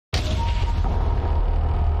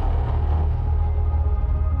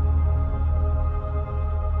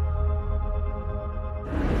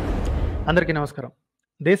అందరికీ నమస్కారం.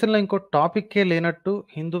 దేశంలో ఇంకో టాపిక్కే లేనట్టు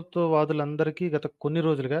హిందుత్వవాదులందరికీ గత 4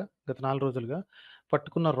 రోజులుగా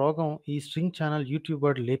పట్టుకున్న రోగం ఈ స్ట్రింగ్ ఛానల్ యూట్యూబ్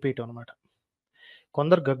వాడు లేపేయటం అనమాట.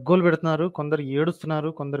 కొందరు గగ్గోలు పెడుతున్నారు, కొందరు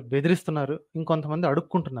ఏడుస్తున్నారు, కొందరు బెదిరిస్తున్నారు, ఇంకొంతమంది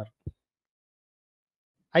అడుక్కుంటున్నారు.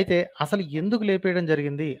 అయితే అసలు ఎందుకు లేపేయడం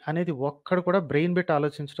జరిగింది అనేది ఒక్కడు కూడా బ్రెయిన్ బెట్టి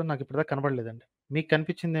ఆలోచించడం నాకు ఇప్పటిదాకా కనపడలేదండి. మీకు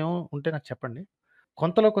కనిపించిందేమో ఉంటే నాకు చెప్పండి.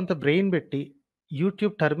 కొంతలో కొంత బ్రెయిన్ బెట్టి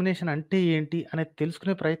యూట్యూబ్ టర్మినేషన్ అంటే ఏంటి అనేది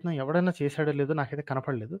తెలుసుకునే ప్రయత్నం ఎవడైనా చేశాడో లేదో నాకైతే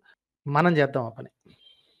కనపడలేదు. మనం చేద్దాం ఆ పని.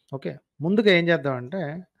 ఓకే. ముందుగా ఏం చేద్దామంటే,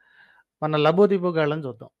 మన లబోదిబోగాళ్ళని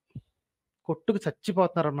చూద్దాం. కొట్టుకు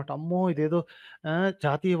చచ్చిపోతున్నారనమాట. అమ్మో! ఇదేదో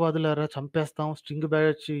జాతీయవాదులారా చంపేస్తాం, స్ట్రింగ్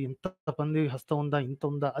బ్యాచ్ ఇంతమంది హస్తం ఉందా, ఇంత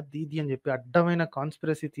ఉందా, అది ఇది అని చెప్పి అడ్డమైన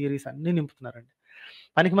కాన్స్పిరసీ థియరీస్ అన్నీ నింపుతున్నారండి.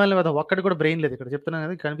 పనికిమాలిన వెధవ ఒక్కడికి కూడా బ్రెయిన్ లేదు. ఇక్కడ చెప్తున్నాను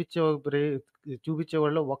కదా! కనిపించే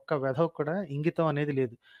చూపించేవాళ్ళలో ఒక్క వెధవకి కూడా ఇంగితం అనేది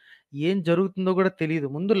లేదు. ఏం జరుగుతుందో కూడా తెలీదు.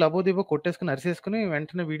 ముందు లబోదిబో కొట్టేసుకొని, అరిసేసుకొని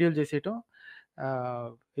వెంటనే వీడియోలు చేసేయటం.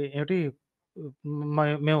 ఆహ్, ఏమిటి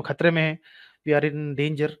మేము ఖతరే మే high, we are in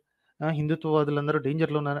danger, హిందుత్వవాదులందరూ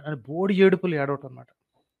డేంజర్‌లో ఉన్నారు అని బోడి ఏడుపులు ఏడవటం అన్నమాట.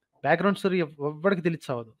 బ్యాక్‌గ్రౌండ్ స్టోరీ ఎవ్వడికి తెలిసి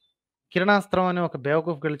చావదు. 'కిరణాస్త్రం' అనే ఒక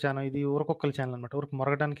బేవకూఫ్ గళ్ళ ఛానెల్, ఇది ఊరకుక్కల ఛానెల్ అన్నమాట. ఊరికే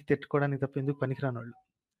మొరగడానికి, తిట్టుకోవడానికి తప్ప ఎందుకు పనికిరానోళ్ళు.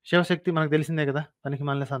 'శివశక్తి' మనకు తెలిసిందే కదా!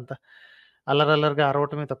 పనికిమాలిన సంత. అల్లరల్లరిగా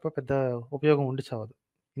అరవటమే తప్ప పెద్ద ఉపయోగం ఉండి చావదు.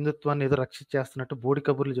 హిందుత్వాన్ని ఏదో రక్షించేస్తున్నట్టు బోడి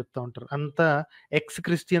కబుర్లు చెప్తా ఉంటారు. అంతా ఎక్స్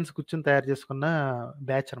క్రిస్టియన్స్ కూర్చొని తయారు చేసుకున్న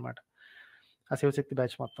బ్యాచ్ అన్నమాట. ఆ 'శివశక్తి'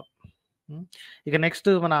 బ్యాచ్ మొత్తం. హ్మ్. ఇక నెక్స్ట్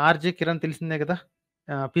మన 'ఆర్‌జే కిరణ్' తెలిసిందే కదా!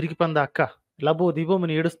 పిరికి పంద అక్క. లబో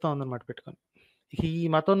దిబోమని ఏడుస్తా ఉందన్నమాట పెట్టుకొని. ఈ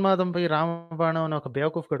మతోన్మాదంపై రామబాణం అనే ఒక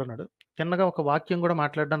బేవకూఫ్ గాడున్నాడు. తిన్నగా ఒక వాక్యం కూడా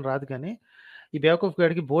మాట్లాడడం రాదు గానీ, ఈ బేవకూఫ్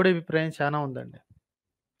గాడికి బోడి అభిప్రాయం చానా ఉందండి.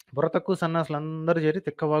 బుర్ర తక్కువ సన్నాసులందరూ చేరి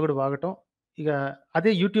తిక్కవాగుడు వాగటం. ఇక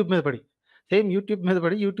అదే యూట్యూబ్ మీద పడి, సేమ్ యూట్యూబ్ మీద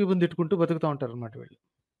పడి యూట్యూబ్‌ని తిట్టుకుంటూ బతుకుతా ఉంటారన్నమాట వీళ్ళు.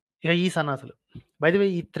 ఇక ఈ సన్నాసులు. బై ది వే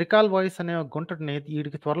ఈ 'త్రికాల్ వాయిస్' అనే ఒక గుంటడిని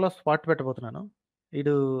ఈడికి త్వరలో స్పాట్ పెట్టబోతున్నాను.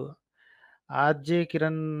 ఈడు 'ఆర్‌జే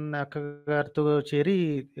కిరణ్' అక్క గారితో చేరి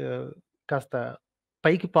ఆహ్, కాస్త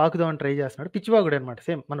పైకి పాకుదామని ట్రై చేస్తున్నాడు. పిచ్చివాగుడే అనమాట.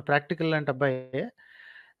 సేమ్ మన ప్రాక్టికల్ లాంటి అబ్బాయే.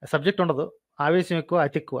 సబ్జెక్ట్ ఉండదు. ఆవేశం ఎక్కువ,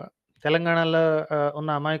 అతెక్కువ. తెలంగాణలో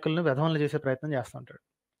ఉన్న అమాయకుల్ని వెధవలను చేసే ప్రయత్నం చేస్తా ఉంటాడు.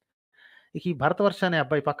 ఇక ఈ 'భరతవర్ష' అనే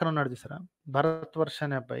అబ్బాయి పక్కన ఉన్నాడు చూసారా? 'భరతవర్ష'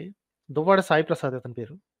 అనే అబ్బాయి, దువ్వాడ సాయి ప్రసాద్ అతని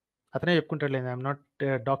పేరు. అతనే చెప్పుకుంటాడులెండి. I'm not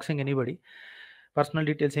Daxing anybody. Personal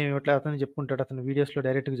details ఏమి ఇవ్వట్లేదు. అతనే చెప్పుకుంటాడు. అతని వీడియోస్‌లో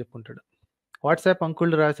డైరెక్ట్‌గా చెప్పుకుంటాడు. వాట్సాప్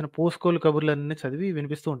అంకుల్‌లు రాసిన పోస్కోలు కబుర్లన్నీ చదివి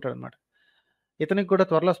వినిపిస్తూ ఉంటాడనమాట. ఇతనికి కూడా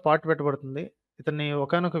త్వరలో స్పాట్ పెట్టబడుతుంది. ఇతన్ని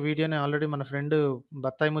ఒకానొక వీడియోని ఆల్రెడీ మన ఫ్రెండ్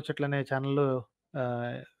 'బత్తాయి ముచ్చట్లు' అనే ఛానెల్‌లో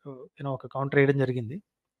ఆహ్, ఒక కౌంటర్ ఎయడం జరిగింది.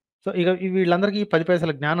 సో, ఇక వీళ్ళందరికీ 10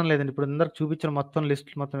 పైసల జ్ఞానం లేదండి. ఇప్పుడు ఇందాక చూపించిన మొత్తం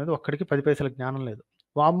లిస్ట్ మొత్తం మీద ఒక్కడికి 10 పైసల జ్ఞానం లేదు.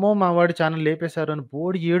 వామ్మో! మా వాడి ఛానెల్ లేపేశారు అని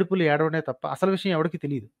బోడి ఏడుపులు ఏడవడమే తప్ప అసలు విషయం ఎవడికి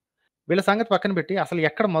తెలీదు. వీళ్ళ సంగతి పక్కన పెట్టి అసలు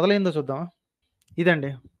ఎక్కడ మొదలైందో చూద్దామా?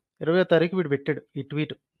 ఇదండి. 20వ తారీఖు వీడు పెట్టాడు ఈ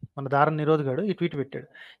ట్వీట్. మన దారం నిరోధ్ గాడు ఈ ట్వీట్ పెట్టాడు.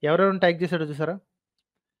 ఎవరెవరిని ట్యాగ్ చేసాడో చూసారా?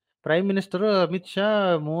 ప్రైమ్ మినిస్టర్ అమిత్ షా,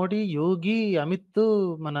 మోడీ, యోగి, అమిత్,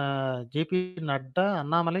 మన జేపీ నడ్డా,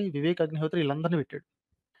 అన్నామలై, వివేక్ అగ్నిహోత్రి ఈళ్ళందరిని పెట్టాడు.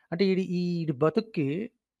 అంటే ఈడి బతుక్కి,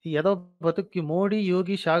 ఈ ఎదవ బతుక్కి మోడీ,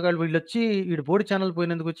 యోగి, షా గాళ్ళు వీళ్ళొచ్చి ఈడు బోడి ఛానెల్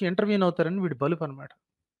పోయినందుకొచ్చి ఇంటర్వ్యూన్ అవుతారని వీడి బలుపనమాట.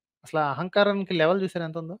 అసల ఆ అహంకారానికి లెవెల్ చూసారా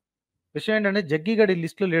ఎంతుందో? విషయం ఏంటంటే జగ్గి గాడు ఈ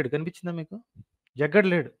లిస్ట్‌లో లేడు. కనిపించిందా మీకు? జగ్గడు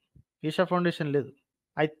లేడు. ఈషా ఫౌండేషన్ లేదు.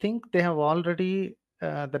 I think they have already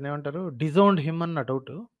దాన్నేమంటారు? డిజోన్డ్ హిమ్ అని నా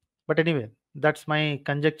doubt. But anyway that's my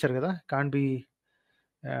conjecture గదా! కాంట్ బి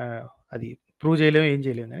ఆహ్, అది ప్రూవ్ చేయలేము, ఏం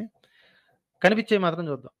చేయలేము గాని. కనిపించేయి మాత్రం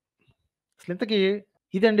చూద్దాం. అసలింతకీ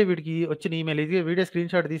ఇదండి వీడికి వచ్చిన ఈమెయిల్. ఇది వీడియో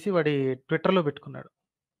స్క్రీన్‌షాట్ తీసి వాడి ట్విట్టర్‌లో పెట్టుకున్నాడు.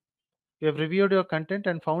 "We have reviewed your content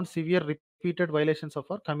and found severe repeated violations of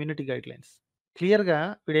our community guidelines." క్లియర్‌గా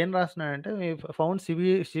వీడేం రాస్తున్నాడంటే found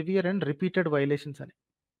severe and repeated violations అని.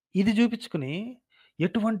 ఇది చూపించుకొని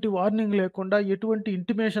ఎటువంటి వార్నింగ్ లేకుండా, ఎటువంటి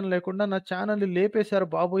ఇంటిమేషన్ లేకుండా నా ఛానెల్‌ని లేపేశారు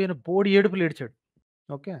బాబోయ్! అని బోడి ఏడుపులు ఏడిచాడు.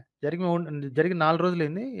 ఓకే. జరిగి 4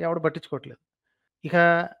 రోజులైంది. ఎవడు పట్టించుకోవట్లేదు. ఇక,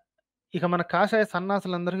 ఇక మన కాషాయ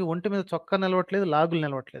సన్నాసులందరికీ ఒంటి మీద చొక్కా నిలవట్లేదు, లాగులు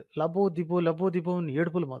నిలవట్లేదు. లబో దిబో అని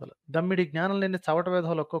ఏడుపులు మొదలు. దమ్మిడి జ్ఞానం లేని చవట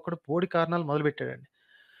వెధవలు ఒక్కొక్కడు బోడి కారణాలు మొదలుపెట్టాడండి.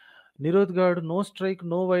 నిరోధ్ గాడు నో స్ట్రైక్,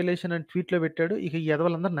 నో వయలేషన్ అని ట్వీట్‌లో పెట్టాడు. ఇక ఈ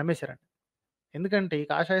ఎదవలందరూ నమ్మేశారండి. ఎందుకంటే ఈ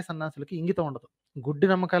కాషాయ సన్నాసులకి ఇంగితం ఉండదు. గుడ్డి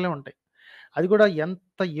నమ్మకాలే ఉంటాయి. అది కూడా ఎంత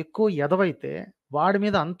ఎక్కువ ఎదవైతే వాడి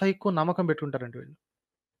మీద అంత ఎక్కువ నమ్మకం పెట్టుకుంటారండి వీళ్ళు.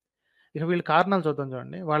 ఇక వీళ్ళ కారణాలు చూద్దాం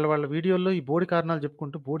చూడండి. వాళ్ళ వీడియోల్లో ఈ బోడి కారణాలు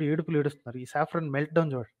చెప్పుకుంటూ బోడి ఏడుపులు ఏడుస్తున్నారు. ఈ సాఫ్రాన్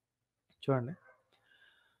మెల్ట్‌డౌన్ చూడండి.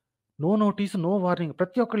 నో నోటీస్, నో వార్నింగ్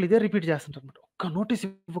ప్రతి ఒక్కళ్ళు ఇదే రిపీట్ చేస్తుంటారన్నమాట. ఒక్క నోటీస్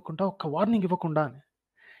ఇవ్వకుండా, ఒక్క వార్నింగ్ ఇవ్వకుండా అని.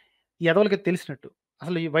 ఈ ఎదవలకి తెలిసినట్టు.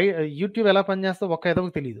 అసలు యూట్యూబ్ ఎలా పనిచేస్తదో ఒక్క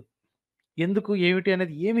ఎదవకి తెలీదు. ఎందుకు, ఏమిటి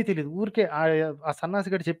అనేది ఏమీ తెలీదు. ఊరికే ఆ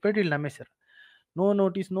సన్నాసిగాడు చెప్పాడు, ఈళ్ళు నమ్మేశారు. నో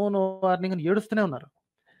నోటీస్, నో వార్నింగ్ అని ఏడుస్తూనే ఉన్నారు.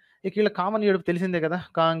 ఇక ఈళ్ళ కామన్ ఏడుపు తెలిసిందే కదా!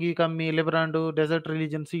 కాంగి, కమ్మి, లిబరాండు, డెజర్ట్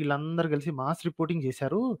రిలీజియన్స్ ఈళ్ళందరూ కలిసి మాస్ రిపోర్టింగ్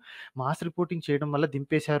చేశారు. మాస్ రిపోర్టింగ్ చేయడం వల్ల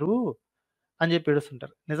దింపేశారు అని చెప్పి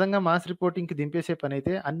ఏడుస్తుంటారు. నిజంగా మాస్ రిపోర్టింగ్‌కి దింపేసే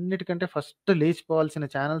పనైతే అన్నిటికంటే ఫస్ట్ లేచిపోవాల్సిన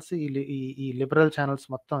ఛానెల్స్ ఈ లిబరల్ ఛానెల్స్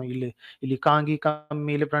మొత్తం ఈళ్ళు కాంగి,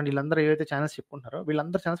 కమ్మి, లిబరాండ్ ఈళ్ళందరూ ఏవైతే ఛానెల్స్ చెప్పుకుంటున్నారో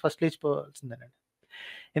వీళ్ళందరి ఛానెల్స్ ఫస్ట్ లేచిపోవాల్సిందేనండి.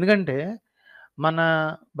 ఎందుకంటే మన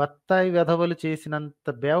బత్తాయి వెధవలు చేసినంత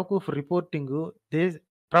బేవకూఫ్ రిపోర్టింగు దేశ్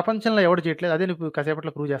ప్రపంచంలో ఎవడు చేయట్లేదు. అదే నీకు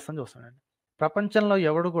కాసేపట్లో ప్రూవ్ చేస్తాను చూస్తానండి. ప్రపంచంలో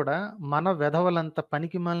ఎవడు కూడా మన వెధవలంత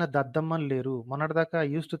పనికిమాలిన దద్దమ్మలు లేరు. మొన్నటిదాకా ఐ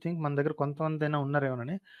యూజ్డ్ టు థింక్ మన దగ్గర కొంతమందైనా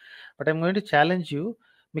ఉన్నారేమోనని. But I'm going to challenge you.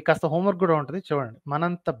 మీకు కాస్త హోంవర్క్ కూడా ఉంటది చూడండి.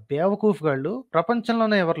 మనంత బేవకూఫ్ గాళ్ళు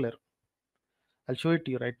ప్రపంచంలోనే ఎవరు లేరు. I'll show it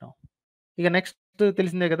to you right now. ఇక నెక్స్ట్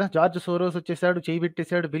తెలిసిందే కదా! జార్జ్ సోరోస్ వచ్చేసాడు, చెయ్యి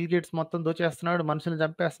పెట్టేసాడు, బిల్ గేట్స్ మొత్తం దోచేస్తున్నాడు, మనుషుల్ని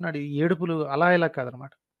చంపేస్తున్నాడు. ఈ ఏడుపులు అలా ఇలా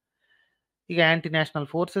కాదనమాట. ఇక anti national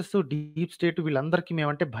forces, deep state వీళ్ళందరికీ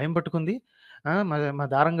మేమంటే భయం పట్టుకుంది. మా మా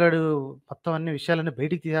దారంగాడు మొత్తం అన్ని విషయాలన్నీ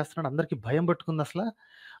బయటికి తీసేస్తున్నాడు. అందరికీ భయం పట్టుకుందసల.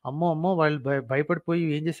 అమ్మో! అమ్మో! వాళ్ళు భయపడిపోయి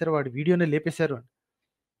ఏం చేశారు వాడి వీడియోనే లేపేశారు అని.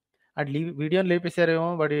 ఆడు వీడియోని లేపేశారేమో,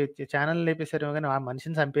 వాడి ఛానెల్‌ని లేపేశారేమో గానీ, ఆ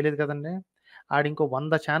మనిషిని చంపేయలేదు కదండీ! ఆడింకో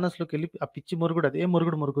 100 ఛానెల్స్‌లోకెళ్ళి ఆ పిచ్చి మురుగుడు అదే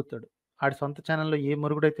మురుగుడు మురుగుతాడు. ఆడి సొంత ఛానెల్‌లో ఏ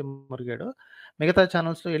మురుగుడైతే మురిగాడో, మిగతా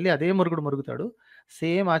ఛానెల్స్‌లో ఎళ్లి అదే మురుగుడు మురుగుతాడు.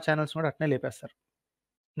 సేమ్ ఆ ఛానెల్స్‌ని కూడా అట్నే లేపేస్తారు.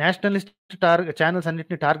 నేషనలిస్ట్ ఛానెల్స్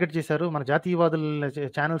అన్నిటిని టార్గెట్ చేశారు. మన జాతీయవాదుల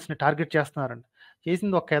ఛానెల్స్‌ని టార్గెట్ చేస్తున్నారండి.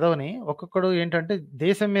 చేసింది ఒక్క ఎదవని. ఒక్కొక్కడు ఏంటంటే,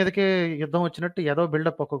 దేశం మీదకే యుద్ధం వచ్చినట్టు ఎదవ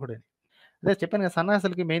బిల్డప్ ఒక్కొక్కడిని. అదే చెప్పాను కదా!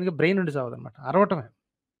 సన్నాసులకి మెయిన్‌గా బ్రెయిన్ ఉండి చావదనమాట. అరవటమే.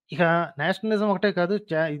 ఇక నేషనలిజం ఒకటే కాదు.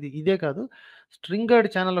 ఇదే కాదు. స్ట్రింగర్డ్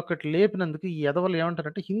ఛానెల్ ఒకటి లేపినందుకు ఈ ఎదవలు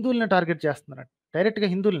ఏమంటారంటే హిందువుల్ని టార్గెట్ చేస్తున్నారంట. డైరెక్ట్‌గా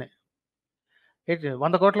హిందువులనే.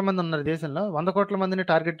 100,00,00,000 మంది ఉన్నారు దేశంలో. 100,00,00,000 మందిని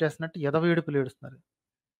టార్గెట్ చేస్తున్నట్టు ఎదవ ఏడుపులు ఏడుస్తున్నారు.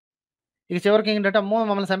 ఇక చివరికి ఏంటంటే అమ్మో!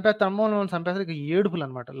 మమ్మల్ని చంపేస్తారు. అమ్మో! మమ్మల్ని చంపేస్తారు. ఇక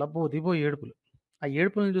ఏడుపులనమాట. లబ్బో దిబో ఏడుపులు. ఆ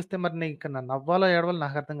ఏడుపులను చూస్తే మరి ఇక నవ్వాలో ఏడవాలో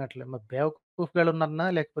నాకు అర్థం కావట్లేదు. మరి బేవకూఫ్‌గాళ్ళు ఉన్నారనా?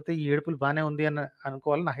 లేకపోతే ఈ ఏడుపులు బానే ఉంది అని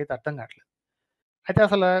అనుకోవాలో నాకైతే అర్థం కావట్లేదు. అయితే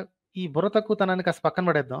ఈ బుర్ర తక్కువతనాన్ని కాస్త పక్కన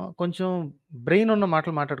పడేద్దాం. కొంచెం బ్రెయిన్ ఉన్న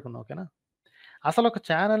మాటలు మాట్లాడుకుందాం. ఓకేనా? అసలొక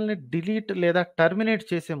ఛానెల్‌ని డిలీట్ లేదా టర్మినేట్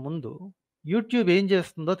చేసే ముందు యూట్యూబ్ ఏం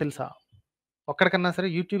చేస్తుందో తెలుసా? ఒక్కడికన్నా సరే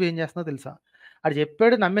యూట్యూబ్ ఏం చేస్తుందో తెలుసా? ఆడు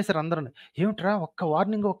చెప్పాడు నమ్మేసారు అందరూను. ఏమిట్రా ఒక్క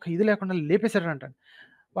వార్నింగ్ ఒక్క ఇది లేకుండా లేపేసాడంట.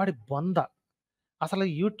 వాడి బొంద. అసలు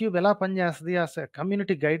యూట్యూబ్ ఎలా పనిచేస్తది?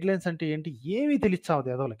 కమ్యూనిటీ గైడ్‌లైన్స్ అంటే ఏంటి? ఏమీ తెలియచావదు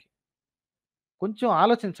ఎదవలకి. కొంచెం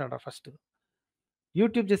ఆలోచించండ్రా ఫస్ట్.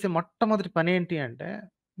 యూట్యూబ్ చేసే మొట్టమొదటి పనేంటి అంటే,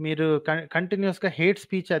 మీరు కంటిన్యూయస్‌గా హేట్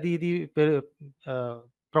స్పీచ్ అది ఇది ఆహ్,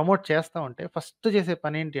 ప్రమోట్ చేస్తా ఉంటే ఫస్ట్ చేసే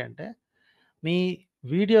పనేంటి అంటే, మీ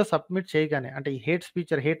వీడియో సబ్మిట్ చేయగానే అంటే ఈ హేట్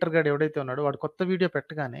స్పీచర్ హేటర్ గాడు ఎవడైతే ఉన్నాడో వాడు కొత్త వీడియో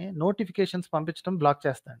పెట్టగానే నోటిఫికేషన్స్ పంపించడం బ్లాక్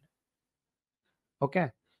చేస్తాడండి. ఓకే.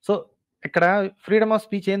 సో, ఇక్కడ ఫ్రీడమ్ ఆఫ్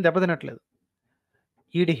స్పీచ్ ఏం దెబ్బతినట్లేదు.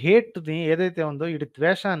 ఈడి హేట్‌ని ఏదైతే ఉందో ఈడి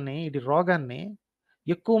ద్వేషాన్ని, ఈడి రోగాన్ని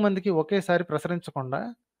ఎక్కువ మందికి ఒకేసారి ప్రసరించకుండా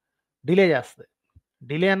డిలే చేస్తది.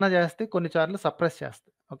 డిలే అన్నా చేస్తే కొన్ని సార్లు సప్రెస్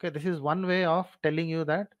చేస్తది. Okay. This is one way of telling you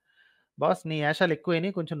that boss నీ యాషాలు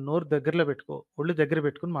ఎక్కువైనయి కొంచెం నోరు దగ్గరలో పెట్టుకో. ఒళ్ళు దగ్గర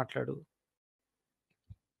పెట్టుకొని మాట్లాడు.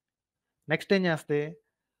 నెక్స్ట్ ఏం చేస్తే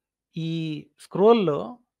ఈ స్క్రోల్‌లో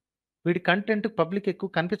వీడి కంటెంట్ పబ్లిక్ ఎక్కువ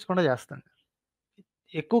కనిపించకుండా చేస్తుంది.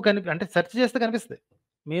 ఎక్కువ అంటే సెర్చ్ చేస్తే కనిపిస్తది.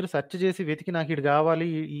 మీరు సెర్చ్ చేసి వెతికి నాకు ఈడు కావాలి.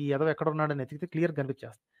 ఈ ఎదవ ఎక్కడ ఉన్నాడని ఎతికితే క్లియర్‌గా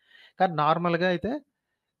కనిపించేస్తది. కానీ నార్మల్‌గా అయితే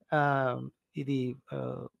ఆహ్, ఇది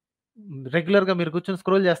ఆహ్, రెగ్యులర్‌గా మీరు కూర్చొని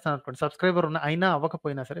స్క్రోల్ చేస్తున్నారనుకోండి. సబ్‌స్క్రైబర్ అయినా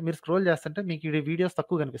అవ్వకపోయినా సరే మీరు స్క్రోల్ చేస్తుంటే మీకు ఈ వీడియోస్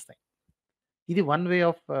తక్కువ కనిపిస్తాయి. ఇది one way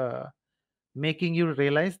of making you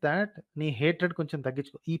realise thought నీ హేట్రెడ్ కొంచెం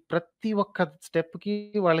తగ్గించుకో. ఈ ప్రతి ఒక్క స్టెప్‌కి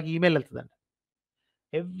వాళ్ళకి email ఎళ్తదండి.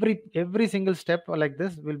 Every single step like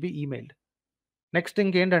this will be ఈమెయిల్డ్. Next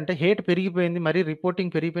ఇంకేంటంటే హేట్ పెరిగిపోయింది. మరీ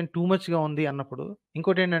రిపోర్టింగ్ పెరిగిపోయింది. టూ మచ్‌గా ఉంది అన్నప్పుడు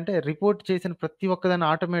ఇంకోటేంటంటే రిపోర్ట్ చేసిన ప్రతి ఒక్కదాన్ని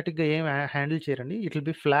ఆటోమేటిక్‌గా ఏం హ్యాండిల్ చేయరండి. It will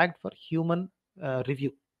be flagged for human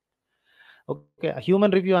review. Okay.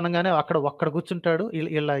 Human review అనంగానే అక్కడ ఒక్కడు కూర్చుంటాడు.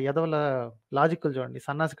 ఈళ్ళ ఎదవల లాజిక్‌లు చూడండి.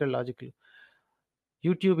 సన్నాసికల లాజిక్‌లు.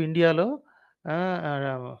 యూట్యూబ్ ఇండియాలో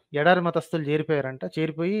ఎడారి మతస్థులు చేరిపోయారంట.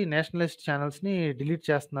 చేరిపోయి నేషనలిస్ట్ ఛానెల్స్‌ని డిలీట్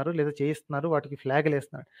చేస్తున్నారు. లేదా చేయిస్తున్నారు. వాటికి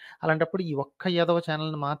ఫ్లాగులేస్తున్నారు. అలాంటప్పుడు ఈ ఒక్క ఎదవ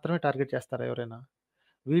ఛానెల్‌ని మాత్రమే టార్గెట్ చేస్తారా ఎవరైనా?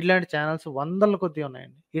 వీడిలాంటి ఛానెల్స్ వందల కొద్దీ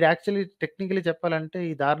ఉన్నాయండి. ఈడు యాక్చువల్లీ టెక్నికల్లీ చెప్పాలంటే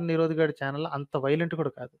ఈ దారుణ నిరోధ్ గాడి ఛానెల్ అంత వైలెంట్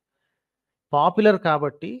కూడా కాదు. పాపులర్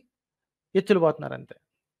కాబట్టి ఎచ్చులు పోతున్నారంతే.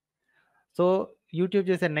 సో, యూట్యూబ్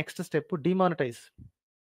చేసే నెక్స్ట్ స్టెప్ డీమానిటైజ్.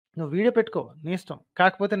 నువ్వు వీడియో పెట్టుకో నీ ఇష్టం.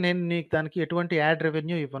 కాకపోతే నేను నీకు దానికి ఎటువంటి యాడ్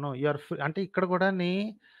రెవెన్యూ ఇవ్వను. యూ ఆర్ అంటే ఇక్కడ కూడా నీ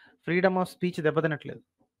freedom of speech దెబ్బతినట్లేదు.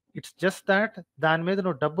 It's just thought దాని మీద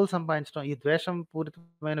నువ్వు డబ్బులు సంపాదించడం, ఈ ద్వేషం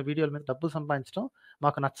పూరితమైన వీడియోల మీద డబ్బులు సంపాదించడం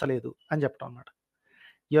మాకు నచ్చలేదు అని చెప్పడం అన్నమాట.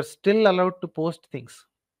 You are still allowed to post things.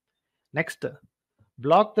 Next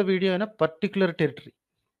black the video in a particular territory.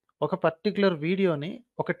 ఒక పర్టిక్యులర్ వీడియోని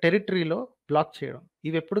ఒక టెరిటరీలో బ్లాక్ చేయడం.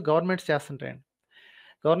 ఇవెప్పుడు గవర్నమెంట్స్ చేస్తుంటాయండి.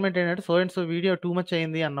 గవర్నమెంట్ ఏంటంటే so and so video too much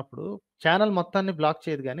అయింది అన్నప్పుడు ఛానల్ మొత్తాన్ని బ్లాక్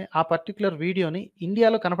చేయదు గానీ, ఆ పర్టిక్యులర్ వీడియోని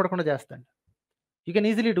ఇండియాలో కనపడకుండా చేస్తదండి. You can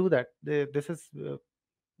easily do that. This is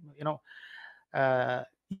you know ఆహ్,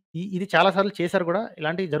 ఇది చాలా సార్లు చేశారు గూడా.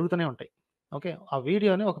 ఇలాంటివి జరుగుతూనే ఉంటాయి. ఓకే. ఆ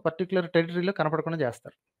వీడియోని ఒక పర్టిక్యులర్ టెరిటరీలో కనపడకుండా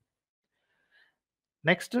చేస్తారు.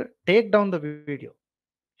 Next take down the video.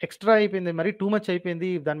 Extra అయిపోయింది. మరీ టూ మచ్ అయిపోయింది.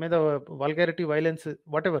 దాని మీద వల్గారిటీ, వైలెన్స్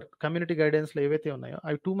వాటెవర్ కమ్యూనిటీ గైడెన్స్‌లో ఏవైతే ఉన్నాయో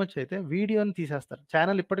అవి టూ మచ్ అయితే వీడియోని తీసేస్తారు.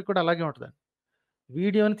 ఛానెల్ ఇప్పటికి కూడా అలాగే ఉంటదండి.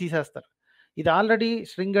 వీడియోని తీసేస్తారు. ఇది ఆల్రెడీ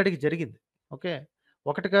శృంగడికి జరిగింది. ఓకే.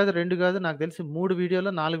 1 కాదు, 2 కాదు నాకు తెలిసి 3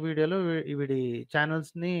 వీడియోలో, 4 వీడియోలో వీడి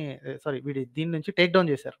ఛానెల్స్‌ని సారీ వీడి దీని నుంచి టేక్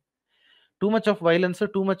డౌన్ చేశారు. Too much of violence,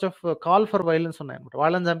 too much of call for violence ఉన్నాయన్నమాట.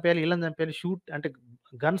 వాళ్ళని చంపేయాలి, ఈళ్ళని చంపేయాలి, షూట్ అంటే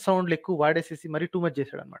గన్ సౌండ్‌లు ఎక్కువ వాడేసేసి మరీ టూ మచ్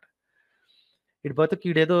చేశాడన్నమాట. ఈడి బతుకు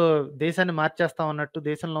ఈడేదో దేశాన్ని మార్చేస్తాం అన్నట్టు,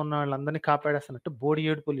 దేశంలో ఉన్న వాళ్ళందరిని కాపాడేస్తున్నట్టు బోడి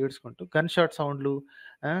ఏడుపులు ఏడుచుకుంటూ గన్ షాట్ సౌండ్‌లు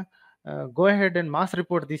ఆహ్, go ahead and mass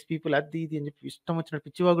report these people అది ఇది అని చెప్పి ఇష్టం వచ్చినట్టు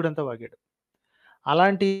పిచ్చివాగుడంతా వాగాడు.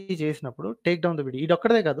 అలాంటివి చేసినప్పుడు టేక్ డౌన్ ద వీడియో.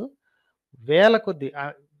 ఈడొక్కడిదే కాదు. వేల కొద్దీ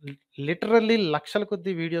లిటరల్లీ లక్షల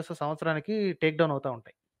కొద్దీ వీడియోస్ సంవత్సరానికి టేక్ డౌన్ అవుతా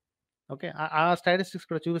ఉంటాయి. ఓకే. ఆ స్టాటిస్టిక్స్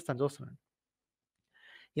కూడా చూపిస్తాను చూస్తున్నాను.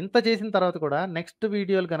 ఇంత చేసిన తర్వాత కూడా నెక్స్ట్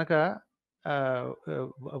వీడియోలు గనక ఆహ్,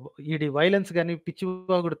 ఈడి వైలెన్స్ గాని,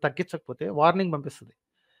 పిచ్చివాగుడు తగ్గించకపోతే వార్నింగ్ పంపిస్తది.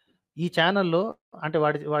 ఈ ఛానెల్‌లో అంటే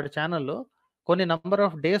వాడి ఛానెల్‌లో కొన్ని నంబర్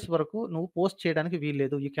ఆఫ్ డేస్ వరకు నువ్వు పోస్ట్ చేయడానికి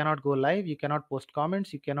వీల్లేదు. You cannot go live, you cannot post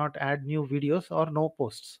comments, you cannot add new videos are no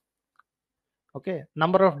posts. Okay.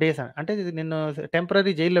 Number of days అంటే ఇది నిన్ను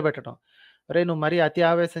టెంపరరీ జైల్‌లో పెట్టడం. "అరేయ్! నువ్వు మరీ అతి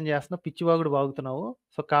ఆవేశం చేస్తున్నావు, పిచ్చివాగుడు వాగుతున్నావు.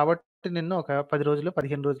 సో, కాబట్టి నిన్ను ఒక 10 రోజులో,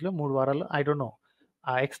 15 రోజులో, 3 వారాల్లో ఐ డోంట్ నో.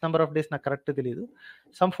 ఆ ఎక్స్ నంబర్ ఆఫ్ డేస్ నాకు కరెక్ట్‌గా తెలీదు.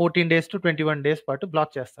 సమ్ 14 డేస్ టు 21 డేస్ పాటు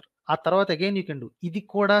బ్లాక్ చేస్తారు. ఆ తర్వాత అగైన్ యూ కెన్ డూ." ఇది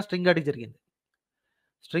కూడా స్ట్రింగ్ గాడికి జరిగింది.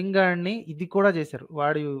 స్ట్రింగ్ గాడిని ఇది కూడా చేశారు.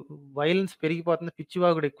 వాడి వయలెన్స్ పెరిగిపోతుంది,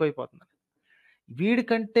 పిచ్చివాగుడు ఎక్కువైపోతుంది.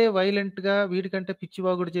 వీడికంటే వైలెంట్‌గా, వీడికంటే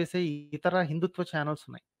పిచ్చివాగుడు చేసే ఇతర హిందుత్వ ఛానెల్స్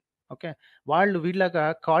ఉన్నాయి. ఓకే. వాళ్ళు వీళ్ళలాగా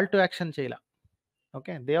call to action చేయల.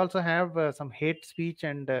 Okay. They also have some hate speech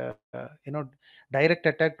and you know direct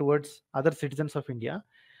attack towards other citizens of India.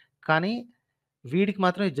 కానీ వీడికి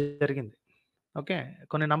మాత్రం ఇది జరిగింది. ఓకే.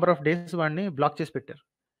 కొన్ని నంబర్ ఆఫ్ డేస్ వాడిని బ్లాక్ చేసి పెట్టారు.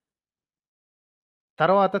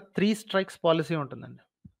 తర్వాత 3 స్ట్రైక్స్ పాలిసీ ఉంటుందండి.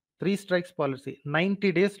 3 స్ట్రైక్స్ పాలిసీ. 90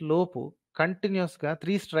 డేస్ లోపు కంటిన్యూయస్‌గా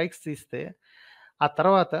 3 స్ట్రైక్స్ తీస్తే, ఆ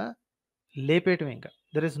తర్వాత లేపేయటమే ఇంక.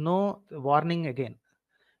 There is no warning again.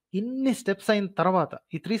 ఇన్ని స్టెప్స్ అయిన తర్వాత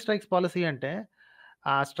ఈ 3 స్ట్రైక్స్ పాలిసీ అంటే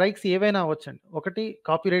ఆ స్ట్రైక్స్ ఏవైనా అవ్వచ్చండి. ఒకటి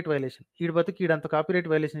కాపీరైట్ వయలేషన్. ఈడి బతుకు ఈడంత కాపీరైట్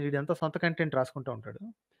వయలేషన్ ఈడంతా సొంత కంటెంట్ రాసుకుంటూ ఉంటాడు.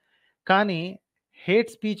 కానీ హేట్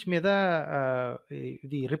స్పీచ్ మీద ఆహ్,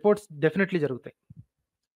 ఇది రిపోర్ట్స్ డెఫినెట్‌లీ జరుగుతాయి.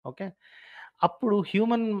 ఓకే. అప్పుడు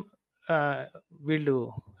హ్యూమన్ ఆహ్, వీళ్ళు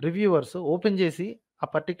రివ్యూవర్స్ ఓపెన్ చేసి ఆ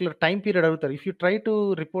పర్టిక్యులర్ టైమ్ పీరియడ్ అడుగుతారు. If you try to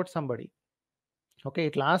report somebody okay.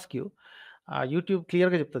 It will ask you YouTube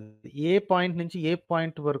క్లియర్‌గా చెప్తది. ఏ పాయింట్ నుంచి ఏ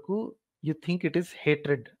పాయింట్ వరకు you think it is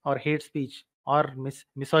hatred are hate speech are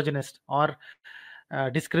misogynist are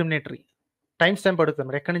discriminatory time stamp అడుగుతారు.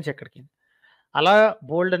 మరి ఎక్కడి నుంచి ఎక్కడికి? అలా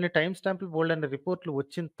బోలెడన్ని టైమ్ స్టాంప్‌లు, బోలెడన్ని రిపోర్ట్‌లు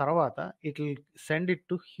వచ్చిన తర్వాత it will send it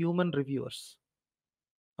to human reviewers.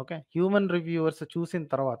 Okay. Human reviewers చూసిన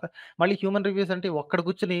తర్వాత మళ్ళీ హ్యూమన్ రివ్యూస్ అంటే ఒక్కడు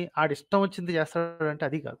కూర్చొని ఆడిష్టం వచ్చింది చేస్తాడంటే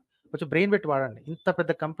అది కాదు. కొంచెం బ్రెయిన్ పెట్టి వాడండి. ఇంత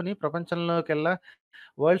పెద్ద company ప్రపంచంలోకెల్లా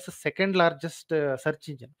world's second largest search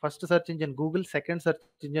engine. First search engine Google, second search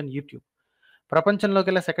engine YouTube.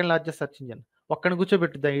 ప్రపంచంలోకెల్లా second largest search engine. ఒక్కడిని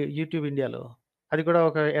కూర్చోబెట్టుద్దా యూట్యూబ్ ఇండియాలో? అది కూడా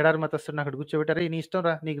ఒక ఎడారి మతస్థుడిని అక్కడ కూర్చోబెట్టి, "అరేయ్! నీ ఇష్టం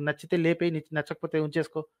రా. నీకు నచ్చితే లేపేయి. నీకు నచ్చకపోతే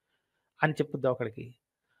ఉంచేసుకో" అని చెప్పుద్దా ఒకడికి?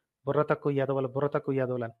 బుర్ర తక్కువ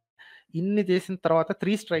ఎదవలని. ఇన్ని చేసిన తర్వాత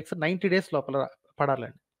 3 స్ట్రైక్స్ 90 డేస్ లోపల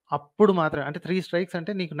పడాలండి. అప్పుడు మాత్రమే అంటే 3 స్ట్రైక్స్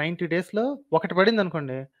అంటే నీకు 90 డేస్‌లో ఒకటి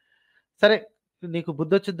పడిందనుకోండి, సరే నీకు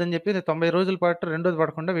బుద్ధొచ్చుద్దని చెప్పి 90 రోజుల పాటు రెండోది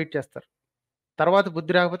పడకుండా వెయిట్ చేస్తారు. తర్వాత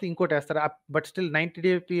బుద్ధి రాకపోతే ఇంకోటేస్తారు. But still 90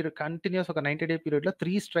 day period continuous ఒక 90 డే పీరియడ్‌లో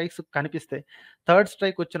 3 స్ట్రైక్స్ కనిపిస్తే థర్డ్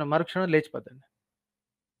స్ట్రైక్ వచ్చిన మరుక్షణం లేచిపోద్దండి.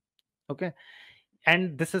 Okay. And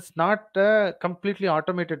this is not completely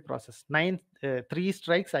automated process. 3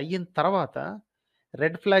 strikes అయిన తర్వాత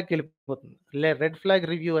రెడ్ ఫ్లాగ్‌కెళ్ళిపోతుంది. రెడ్ ఫ్లాగ్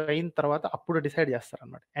రివ్యూ అయిన తర్వాత అప్పుడు డిసైడ్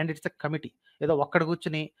చేస్తారనమాట. And it's a committee. ఏదో ఒక్కడు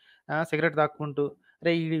కూర్చొని సిగరెట్ తాక్కుంటూ,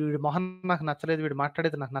 "అరేయ్! వీడి మొహం నాకు నచ్చలేదు. వీడు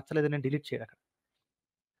మాట్లాడేది నాకు నచ్చలేదు" అని డిలీట్ చేయడక్కడ.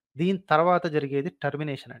 దీని తర్వాత జరిగేది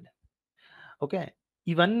టర్మినేషన్ అండి. ఓకే.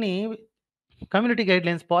 ఇవన్నీ కమ్యూనిటీ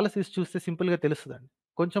గైడ్‌లైన్స్ పాలిసీస్ చూస్తే సింపుల్‌గా తెలుస్తదండి.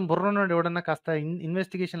 కొంచెం బుర్రున్నోడు ఎవడన్నా కాస్త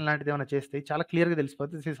ఇన్వెస్టిగేషన్ లాంటిదేమన్నా చేస్తే చాలా క్లియర్‌గా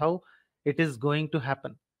తెలిసిపోద్ది. This is how it is going to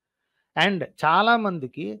happen. And చాలా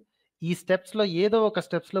మందికి ఈ స్టెప్స్‌లో ఏదో ఒక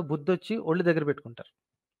స్టెప్స్‌లో బుద్ధొచ్చి ఒళ్ళు దగ్గర పెట్టుకుంటారు.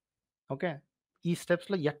 ఓకే. ఈ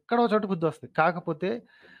స్టెప్స్‌లో ఎక్కడో చోట బుద్ధొస్తది. కాకపోతే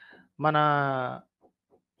మన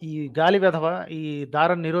ఈ గాలి వెధవ, ఈ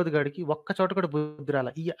దారం నిరోధగాడికి ఒక్క చోట కూడా బుద్ధి రాల.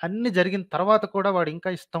 ఈ అన్నీ జరిగిన తర్వాత కూడా వాడు ఇంకా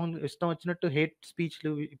ఇష్టం ఇష్టం వచ్చినట్టు హేట్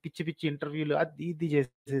స్పీచ్‌లు, పిచ్చి పిచ్చి ఇంటర్వ్యూలు అది ఇది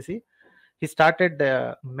చేసేసి హి స్టార్టెడ్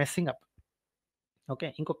మెస్సింగ్ అప్. ఓకే.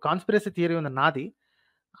 ఇంకో కాన్స్పిరసీ థియరీ ఉంది నాది.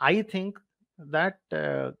 ఐ థింక్ థట్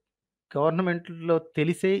గవర్నమెంట్‌లో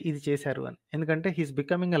తెలిసే ఇది చేశారు అని. ఎందుకంటే he is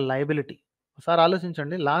becoming a liability. ఒకసారి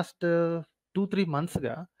ఆలోచించండి. లాస్ట్ 2, 3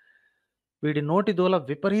 మంత్స్‌గా వీడి నోటి దూల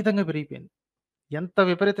విపరీతంగా పెరిగిపోయింది. ఎంత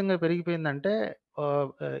విపరీతంగా పెరిగిపోయిందంటే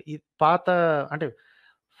ఈ పాత అంటే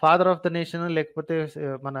ఫాదర్ ఆఫ్ ద నేషన్ లేకపోతే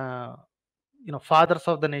మన fathers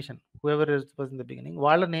of the nation whoever was in the beginning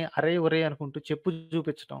వాళ్ళని అరే ఒరే అనుకుంటూ చెప్పు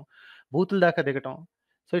చూపించటం, బూతుల దాకా దిగటం.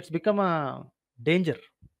 So it's become a danger.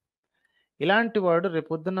 ఇలాంటి వాడు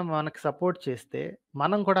రేపొద్దున్న మనకి సపోర్ట్ చేస్తే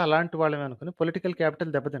మనం కూడా అలాంటి వాళ్ళమే అనుకుని political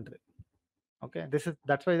capital దెబ్బతింటది. Okay.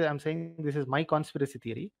 That's why I'm saying this is my conspiracy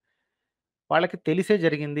theory. వాళ్ళకి తెలిసే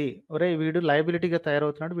జరిగింది. ఒరేయ్! వీడు లయబిలిటీగా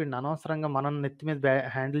తయారవుతున్నాడు. వీడిని అనవసరంగా మనం నెత్తి మీద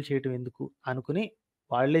హ్యాండిల్ చేయటం ఎందుకు అనుకుని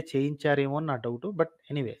వాళ్ళే చేయించారేమో అని నా doubt. But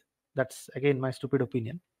anyway that's again my stupid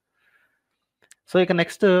opinion. So, ఇక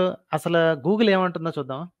నెక్స్ట్ అసలు గూగుల్ ఏమంటుందో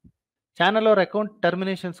చూద్దామా? ఛానెల్ ఆర్ అకౌంట్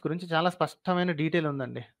టెర్మినేషన్స్ గురించి చాలా స్పష్టమైన డీటెయిల్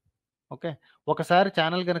ఉందండి. ఓకే. ఒకసారి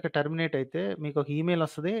ఛానెల్ గనక టెర్మినేట్ అయితే మీకొక ఈమెయిల్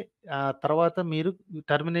వస్తది. తర్వాత మీరు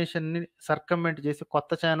టెర్మినేషన్‌ని సర్కమ్‌వెంట్ చేసి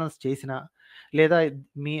కొత్త ఛానెల్స్ చేసినా, లేదా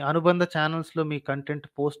మీ అనుబంధ ఛానెల్స్‌లో మీ కంటెంట్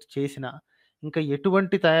పోస్ట్ చేసినా, ఇంకా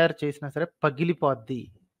ఎటువంటి తయారు చేసినా సరే పగిలిపోద్ది.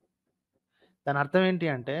 దాని అర్థం ఏంటి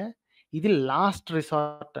అంటే, ఇది లాస్ట్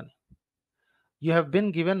రిసార్ట్ అని. You have been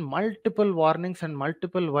given multiple warnings and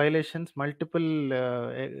multiple violations, multiple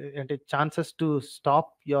అంటే chances to stop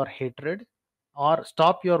your hatred are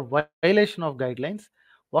stop your violation of guidelines.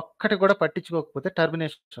 ఒక్కటి కూడా పట్టించుకోకపోతే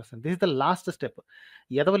టర్మినేషన్ వస్తుంది. This is the last step.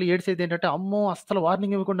 ఎదవలు ఏడ్చేది ఏంటంటే, అమ్మో! అస్సలు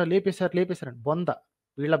వార్నింగ్ ఇవ్వకుండా లేపేశారు, లేపేశారని. బొంద.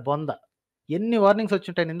 వీళ్ళ బొంద. ఎన్ని వార్నింగ్స్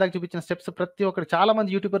వచ్చుంటాయి. నేను ఇందాక చూపించిన స్టెప్స్ ప్రతి ఒక్కటి చాలా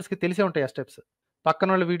మంది యూట్యూబర్స్‌కి తెలిసే ఉంటాయి ఆ స్టెప్స్.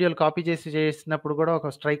 పక్కనోళ్ళ వీడియోలు కాపీ చేసి చేసినప్పుడు కూడా ఒక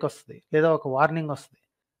స్ట్రైక్ వస్తది. లేదా ఒక వార్నింగ్ వస్తది.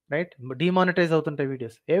 రైట్? డీమానిటైజ్ అవుతుంటాయి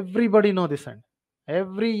వీడియోస్. ఎవ్రీబడీ నో దిస్ అండి.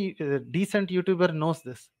 Every decent YouTuber knows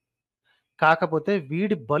this. కాకపోతే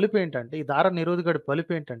వీడి బలుపేంటంటే, ఈ దార నిరోధకుడి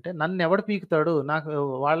బలుపేంటంటే, నన్నెవడు పీకుతాడు, నాకు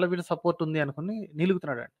వాళ్ళ వీళ్ళ సపోర్ట్ ఉంది అనుకుని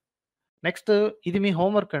నిలుగుతున్నాడండి. నెక్స్ట్ ఇది మీ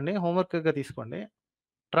హోంవర్క్ అండి. హోంవర్క్‌గా తీసుకోండి.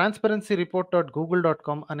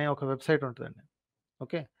 transparencyReport.google.com అనే ఒక వెబ్‌సైట్ ఉంటదండి.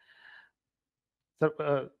 ఓకే. సో,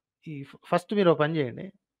 ఈ ఫస్ట్ మీరు ఓ పని చేయండి.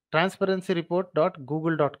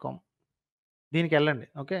 transparencyReport.google.com దీనికెళ్ళండి.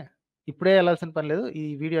 ఓకే. ఇప్పుడే ఎళ్ళాల్సిన పని లేదు.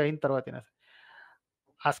 ఈ వీడియో అయిన తర్వాతైనా సరే.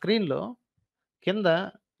 ఆ స్క్రీన్‌లో కింద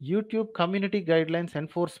యూట్యూబ్ కమ్యూనిటీ గైడ్‌లైన్స్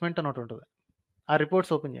ఎన్ఫోర్స్‌మెంట్ అని ఒకటుంటది. ఆ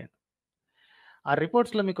రిపోర్ట్స్ ఓపెన్ చేయండి. ఆ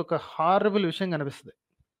రిపోర్ట్స్‌లో మీకొక హారబుల్ విషయం కనిపిస్తది.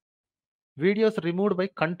 Videos removed by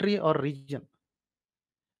country are region.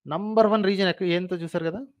 Number 1 region ఏంతో చూసారు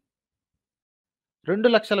కదా!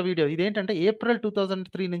 2,00,000 వీడియో. ఇదేంటంటే ఏప్రిల్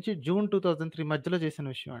 2003 నుంచి జూన్ 2003 మధ్యలో చేసిన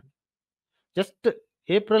విషయం అండి. జస్ట్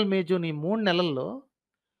ఏప్రిల్, మే, జూన్ ఈ 3 నెలల్లో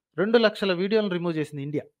 2,00,000 వీడియోలను రిమూవ్ చేసింది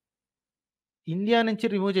ఇండియా. ఇండియా నుంచి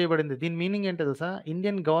రిమూవ్ చేయబడింది. దీని మీనింగ్ ఏంటో తెలుసా?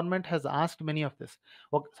 Indian government has asked many of this.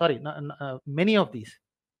 Sorry many of these.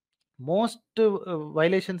 Most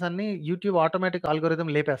violations అన్నీ యూట్యూబ్ ఆటోమేటిక్ ఆల్గోరిథం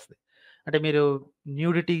లేపేస్తది. అంటే మీరు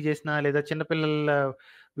న్యూడిటీ చేసినా, లేదా చిన్న పిల్లల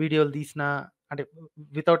వీడియోలు తీసినా, అంటే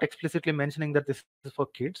without explicitly mentioning that this is for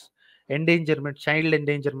kids, ఎండేంజర్‌మెంట్, child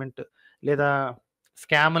ఎండేంజర్‌మెంట్ లేదా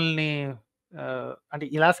స్కాముల్ని అంటే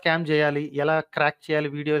ఇలా స్కామ్ చేయాలి, ఎలా క్రాక్ చేయాలి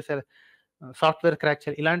వీడియోస్ సాఫ్ట్‌వేర్ క్రాక్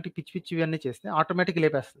చేయాలి. ఇలాంటి పిచ్చి పిచ్చివన్నీ చేస్తే ఆటోమేటిక్‌గా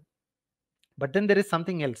లేపేస్తది. But then there is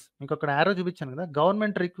something else. మీకక్కడ arrow చూపించాను కదా!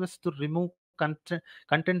 Government request to remove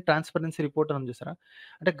content transparency report అని ఉంది చూసారా?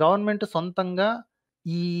 అంటే గవర్నమెంట్ సొంతంగా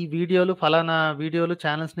ఈ వీడియోలు ఫలానా వీడియోలు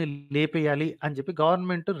ఛానెల్స్‌ని లేపేయాలి అని చెప్పి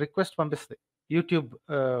గవర్నమెంట్ రిక్వెస్ట్ పంపిస్తది. యూట్యూబ్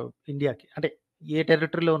ఇండియాకి. అంటే ఏ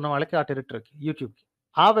టెరిటరీలో ఉన్న వాళ్ళకి ఆ టెరిటరీకి యూట్యూబ్‌కి.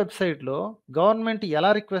 ఆ వెబ్‌సైట్‌లో గవర్నమెంట్ ఎలా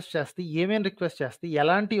రిక్వెస్ట్ చేస్తది, ఏమేం రిక్వెస్ట్ చేస్తది,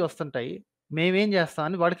 ఎలాంటివి వస్తుంటాయి, మేమేం చేస్తాం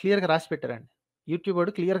అని వాడు క్లియర్‌గా రాసి పెట్టారండి. యూట్యూబ్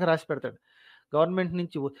వాడు క్లియర్‌గా రాసి పెడతాడు. గవర్నమెంట్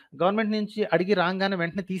నుంచి గవర్నమెంట్ నుంచి అడిగి రాంగానే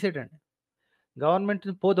వెంటనే తీసేయడండి.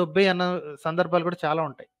 గవర్నమెంట్‌ని దొబ్బేయి అన్న సందర్భాలు కూడా చాలా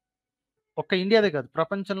ఉంటాయి. ఒక్క ఇండియాదే కాదు.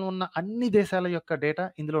 ప్రపంచంలో ఉన్న అన్ని దేశాల యొక్క డేటా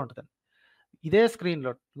ఇందులో ఉంటదండి. ఇదే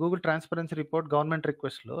స్క్రీన్‌లో Google transparency report government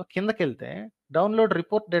రిక్వెస్ట్‌లో కిందకెళ్తే download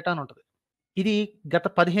report data అని ఉంటది. ఇది గత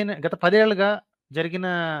 10 ఏళ్లుగా జరిగిన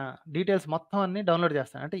డీటెయిల్స్ మొత్తం అన్నీ డౌన్‌లోడ్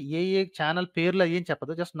చేస్తాను. అంటే ఏ ఛానెల్ పేర్లు అయ్యేం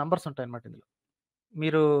చెప్పదు. జస్ట్ నంబర్స్ ఉంటాయన్నమాట ఇందులో.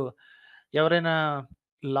 మీరు ఎవరైనా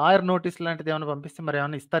లాయర్ నోటీస్ లాంటిదేమన్నా పంపిస్తే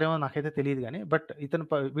మరేమన్నా ఇస్తారేమో నాకైతే తెలీదు గానీ, బట్ ఇతను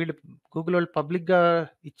వీళ్ళు గూగుల్ వాళ్ళు పబ్లిక్‌గా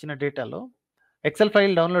ఇచ్చిన డేటాలో ఎక్సెల్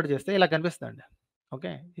ఫైల్ డౌన్‌లోడ్ చేస్తే ఇలా కనిపిస్తదండి.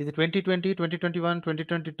 ఓకే. ఇది 2020, 2021,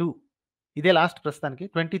 2022 ఇదే లాస్ట్ ప్రస్తుతానికి.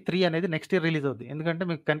 23 అనేది నెక్స్ట్ ఇయర్ రిలీజ్ అవుద్ది. ఎందుకంటే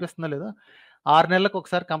మీకు కనిపిస్తుందో లేదో 6 నెలలకు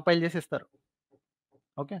ఒకసారి కంపైల్ చేసి ఇస్తారు.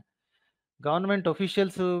 ఓకే. గవర్నమెంట్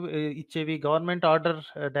ఆఫీషియల్స్ ఇచ్చేవి, government order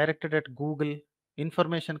directed at Google,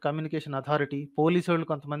 information communication authority, పోలీసోళ్ళు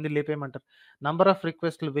కొంతమంది లేపేయమంటారు. నంబర్ ఆఫ్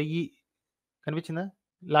రిక్వెస్ట్‌లు 1000 కనిపించిందా?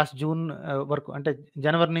 లాస్ట్ జూన్ వరకు అంటే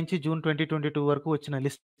జనవరి నుంచి జూన్ 2022 వరకు వచ్చిన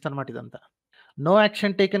లిస్ట్ అనమాట ఇదంతా. నో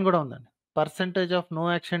యాక్షన్ టేకెన్ గూడా ఉందండి. Percentage of no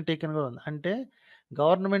action taken గూడా ఉంది. అంటే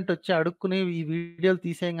గవర్నమెంట్ వచ్చి అడుక్కుని ఈ వీడియోలు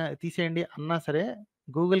తీసేయండి అన్నా సరే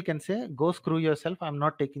Google can say go screw your self, I am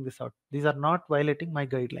not taking this out. These are not violating my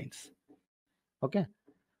guidelines. Okay.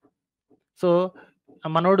 So,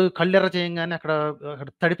 మనోడు కళ్ళెర్ర చేయంగానే అక్కడ అక్కడ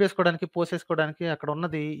తడిపేసుకోవడానికి, పోసేసుకోవడానికి అక్కడ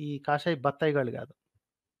ఉన్నది ఈ కాషాయ బత్తాయి గాళ్ళు గాదు.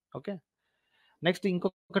 ఓకే. నెక్స్ట్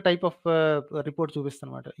ఇంకొక టైప్ ఆఫ్ రిపోర్ట్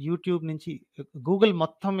చూపిస్తానమాట. యూట్యూబ్ నుంచి గూగుల్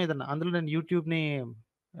మొత్తం మీదన అందులో నేను యూట్యూబ్‌ని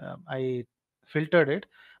ఐ ఫిల్టర్డ్ ఇట్.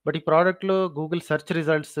 బట్ ఈ ప్రొడక్ట్‌లో Google search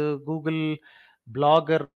results, Google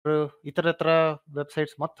blogger, ఇతరత్ర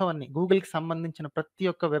వెబ్‌సైట్స్ మొత్తం అన్నీ. గూగుల్‌కి సంబంధించిన ప్రతి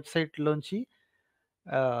ఒక్క వెబ్‌సైట్‌లోంచి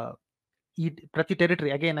ఆహ్, ఈ ప్రతి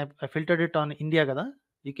territory again I filtered it on India గదా!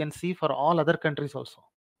 You can see for all other countries also.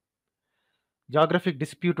 Geographic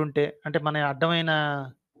dispute ఉంటే అంటే మన అడ్డమైన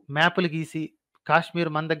మ్యాప్‌లు గీసి కాశ్మీర్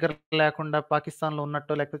మన దగ్గర లేకుండా పాకిస్తాన్‌లో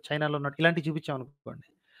ఉన్నట్టో, లేకపోతే చైనాలో ఉన్నట్టు ఇలాంటివి చూపించామనుకోండి.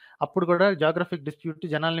 అప్పుడు కూడా జియోగ్రఫిక్ డిస్ప్యూట్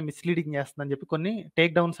జనాల్ని మిస్‌లీడింగ్ చేస్తుందని చెప్పి కొన్ని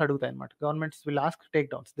take downs అడుగుతాయన్నమాట. Governments will ask take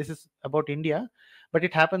downs. This is about India. But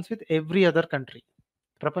it happens with every other country.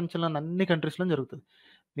 ప్రపంచంలోని అన్ని కంట్రీస్‌లోను జరుగుతది.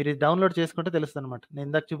 మీరు ఇది డౌన్‌లోడ్ చేసుకుంటే తెలుస్తదనమాట. నేను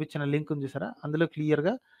ఇందాక చూపించిన లింక్ ఉంది చూసారా? అందులో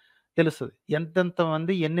క్లియర్‌గా తెలుస్తది. ఎంతెంత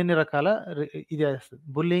మంది ఎన్నెన్ని రకాల ఇది చేస్తది.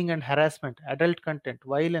 Bullying and harassment, adult content,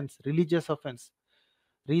 violence, religious offence,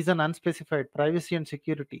 reason unspecified, privacy and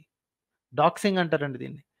security, Daxing అంటారండి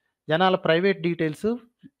దీన్ని. జనాల ప్రైవేట్ డీటెయిల్స్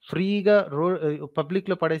ఫ్రీగా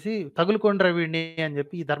పబ్లిక్‌లో పడేసి తగులుకోండిరా వీడిని అని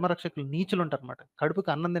చెప్పి ఈ ధర్మరక్షకులు నీచులుంటారన్నమాట.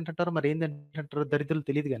 కడుపుకి అన్నం తింటుంటారో మరి ఏం తింటుంటారో దరిద్రులు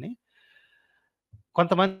తెలీదు గానీ,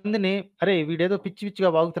 కొంతమందిని అరేయ్! వీడేదో పిచ్చి పిచ్చిగా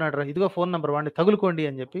వాగుతున్నాడురా! ఇదిగో ఫోను నంబర్ వాడిని తగులుకోండి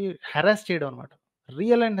అని చెప్పి హరాస్ చేయడం అన్నమాట.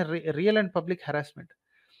 Real and public harassment.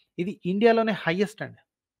 ఇది ఇండియాలోనే హైయెస్ట్ అండి.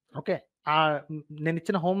 ఓకే.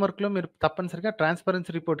 నేనిచ్చిన హోంవర్క్‌లో మీరు తప్పనిసరిగా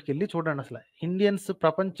ట్రాన్స్‌పరెన్సీ రిపోర్ట్‌కెళ్ళి చూడండసల. ఇండియన్స్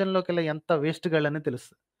ప్రపంచంలోకెల్లా ఎంత వేస్ట్ గాళ్ళని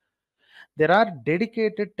తెలుస్తది. There are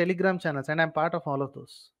dedicated Telegram channels and I am part of all of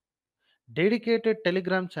those. Dedicated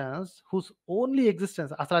Telegram channels who's only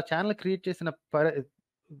existence అసలు ఆ ఛానెల్ క్రియేట్ చేసిన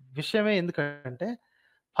విషయమే ఎందుకంటే,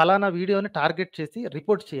 ఫలానా వీడియోని టార్గెట్ చేసి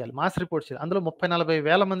రిపోర్ట్ చేయాలి. మాస్ రిపోర్ట్ చేయాలి. అందులో 30, 40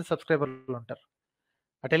 వేల మంది సబ్‌స్క్రైబర్లుంటారు.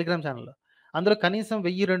 ఆ టెలిగ్రామ్ ఛానెల్‌లో. అందులో కనీసం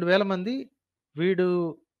 1000, 2000 మంది వీడు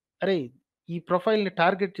అరేయ్! ఈ ప్రొఫైల్‌ని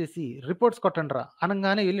టార్గెట్ చేసి రిపోర్ట్స్ కొట్టండ్రా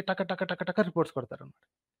అనంగానే ఎళ్లి టక టక టక టక రిపోర్ట్స్ కొడతారన్నమాట.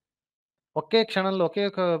 ఒకే క్షణంలో ఒకే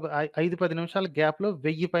ఒక 5, 10 నిమిషాల గ్యాప్‌లో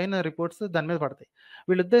 1000 పైన రిపోర్ట్స్ దాని మీద పడతాయి.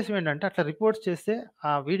 వీళ్ళ ఉద్దేశ్యం ఏంటంటే అట్లా రిపోర్ట్స్ చేస్తే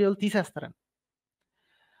ఆ వీడియోలు తీసేస్తారని.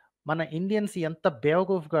 మన ఇండియన్స్ ఎంత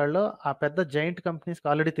బేవకూఫ్‌గాళ్ళో ఆ పెద్ద జైంట్ కంపెనీస్‌కి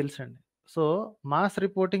ఆల్రెడీ తెలుసండి. సో, మాస్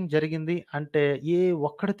రిపోర్టింగ్ జరిగింది అంటే ఏ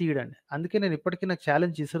ఒక్కడు తీయడండి. అందుకే నేను ఇప్పటికి నాకు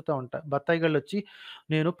ఛాలెంజ్ విసురుతా ఉంటా. బత్తాయిగాళ్ళొచ్చి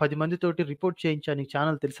నేను 10 మందితోటి రిపోర్ట్ చేయించా నీకు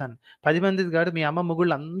ఛానెల్ తెలుసా అని. 10 మందిది కాదు మీ అమ్మ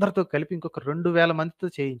మొగుళ్ళు అందరితో కలిపి ఇంకొక 2000 మందితో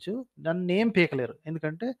చేయించు. నన్నేం పీకలేరు.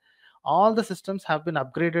 ఎందుకంటే all the systems have been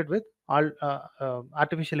upgraded with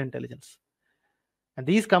artificial intelligence. And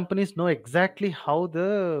these companies know exactly how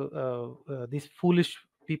these foolish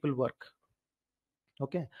people work.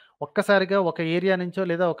 Okay. ఒక్కసారిగా ఒక ఏరియా నుంచో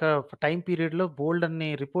లేదా ఒక టైమ్ పీరియడ్‌లో బోలెడన్ని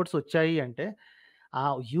రిపోర్ట్స్ వచ్చాయి అంటే, ఆ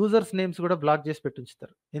యూజర్స్ నేమ్స్ కూడా బ్లాక్ చేసి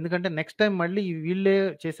పెట్టుంచుతారు. ఎందుకంటే నెక్స్ట్ టైమ్ మళ్ళీ వీళ్ళే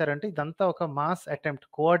చేశారంటే ఇదంతా ఒక మాస్ అటెంప్ట్,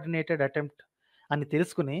 కోఆర్డినేటెడ్ అటెంప్ట్ అని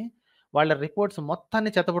తెలుసుకొని, వాళ్ళ రిపోర్ట్స్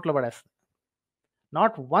మొత్తాన్ని చెత్తబుట్టలో పడేస్తారు.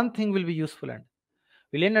 Not one thing will be useful అండి.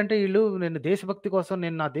 వీళ్ళేంటంటే నేను దేశభక్తి కోసం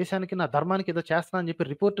నేను నా దేశానికి, నా ధర్మానికి ఏదో చేస్తున్నా అని చెప్పి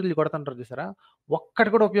రిపోర్టులు కొడతంటారు చూసారా?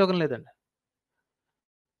 ఒక్కటి కూడా ఉపయోగం లేదండి.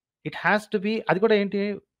 ఇట్ హాస్ టు బి అది కూడా ఏంటి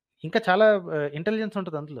ఇంకా చాలా ఇంటెలిజెన్స్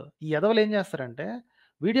ఉంటది అందులో. ఈ ఎదవలు ఏం చేస్తారంటే,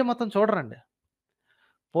 వీడియో మొత్తం చూడరండి.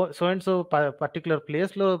 సో అండ్ సో పర్టిక్యులర్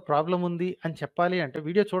ప్లేస్‌లో ప్రాబ్లమ్ ఉంది అని చెప్పాలి అంటే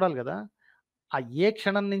వీడియో చూడాలి గదా! ఆ ఏ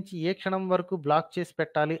క్షణం నుంచి ఏ క్షణం వరకు బ్లాక్ చేసి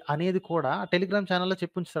పెట్టాలి అనేది కూడా టెలిగ్రామ్ ఛానెల్‌లో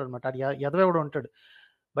చెప్పుంచుతాడన్నమాట. ఆడు ఎదవెవడో ఉంటాడు.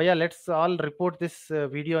 భయ్యా let's all report this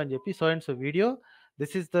video అని చెప్పి so and so video.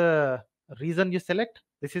 This is the reason you select.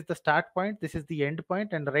 This is the start point. This is the end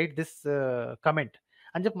point and right this comment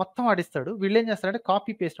అని చెప్పి మొత్తం ఆడిస్తాడు. వీళ్ళేం చేస్తారంటే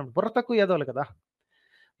కాపీ పేస్ట్ అనమాట. బుర్ర తక్కువ ఎదవలు కదా!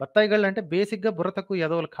 బత్తాయిగాళ్ళంటే బేసిక్‌గా బుర్ర తక్కువ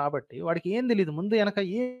ఎదవలు కాబట్టి వాడికి ఏం తెలీదు. ముందు ఎనక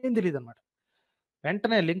ఏం తెలీదనమాట.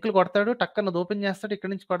 వెంటనే లింకులు కొడతాడు. టక్కన అది ఓపెన్ చేస్తాడు.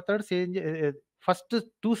 ఇక్కడి నుంచి కొడతాడు. ఫస్ట్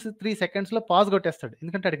 2, 3 సెకండ్స్‌లో పాజ్ కొట్టేస్తాడు.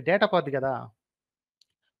 ఎందుకంటే ఆడికి డేటా పోద్ది కదా!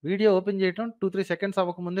 వీడియో ఓపెన్ చేయటం 2, 3 సెకండ్స్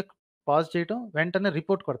అవ్వకముందే పాజ్ చేయటం. వెంటనే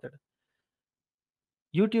రిపోర్ట్ కొడతాడు.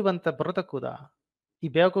 యూట్యూబ్ అంత బుర్ర తక్కువదా? ఈ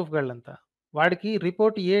బేవకూఫ్ గాళ్ళంతా. వాడికి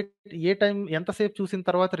రిపోర్ట్ ఏ టైం ఎంతసేపు చూసిన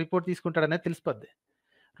తర్వాత రిపోర్ట్ తీసుకుంటాడనేది తెలిసిపోద్ది.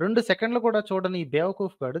 2 సెకండ్లు కూడా చూడని ఈ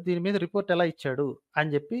బేవకూఫ్ గాడు దీని మీద రిపోర్ట్ ఎలా ఇచ్చాడు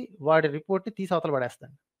అని జెప్పి వాడి రిపోర్ట్‌ని తీసి అవతల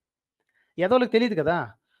పడేస్తాడు. ఎదవోళ్ళకి తెలీదు కదా!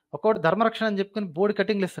 ఒక్కోడు ధర్మరక్షణ అని చెప్పుకొని బోడి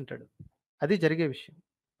కటింగ్‌లు ఇస్తుంటాడు. అది జరిగే విషయం.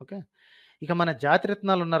 ఓకే. ఇక మన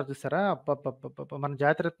జాతిరత్నాలు ఉన్నారు చూసారా? అబ్బబ్బబ్బబ్బబ్బా! మన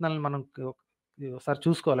జాతిరత్నాలను మనం ఒకసారి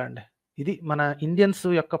చూసుకోవాలండి. ఇది మన ఇండియన్స్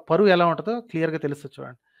యొక్క పరువు ఎలా ఉంటదో క్లియర్‌గా తెలుస్తది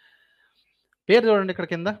చూడండి. పేరు చూడండి ఇక్కడ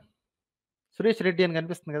కింద. సురేష్ రెడ్డి అని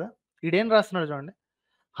కనిపిస్తుంది కదా! ఈడేం రాస్తున్నాడో చూడండి.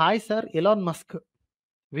 Hi sir Elon Musk.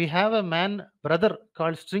 We have a man brother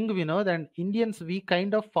called String Vinod and Indians we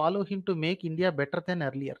kind of follow him to make India better than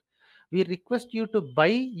earlier. We request you to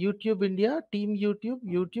buy YouTube India, Team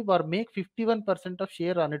YouTube or make 51% of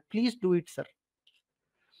share on it. Please do it, sir.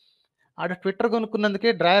 ఆడ Twitter కొనుక్కున్నందుకే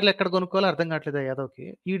డ్రాయర్లు ఎక్కడ కొనుక్కోవాలో అర్థం కావట్లేదు ఆ యాదవ్‌కి.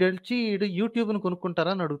 ఈడు యూట్యూబ్‌ని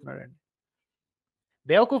కొనుక్కుంటారా అని అడుగుతున్నాడండి.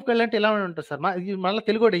 బేవకూఫ్ గళ్ళంటే ఇలా ఉంటారు సార్. ఇది మళ్ళా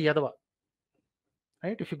తెలుగోడే ఈ ఎదవ.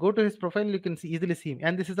 Right. If you go to his profile you can easily see him.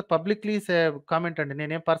 And this is a publicly comment అండి.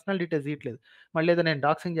 నేనేం పర్సనల్ డీటెయిల్స్ ఇయ్యట్లేదు. మళ్ళీ ఏదో నేను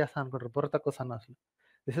డాక్సింగ్ చేస్తాను అనుకుంటారు బుర్ర తక్కువ సన్నాసులు.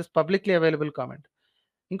 This is publicly available comment.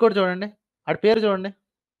 ఇంకోటి చూడండి. ఆడి పేరు చూడండి.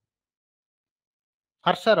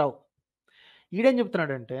 హర్షరావు. ఈడేం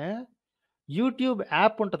చెప్తున్నాడంటే యూట్యూబ్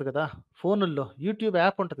యాప్ ఉంటది కదా! ఫోనుల్లో యూట్యూబ్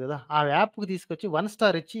యాప్ ఉంటది కదా! ఆ యాప్‌కి తీసుకొచ్చి 1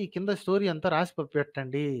 స్టార్ ఇచ్చి కింద స్టోరీ అంతా రాసి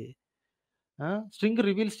పెట్టండి. స్ట్రింగ్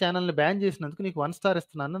రివీల్స్ ఛానెల్‌ని బ్యాన్ చేసినందుకు నీకు 1 స్టార్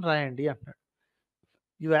ఇస్తున్నానని రాయండి అంటున్నాడు.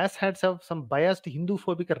 You as had some biased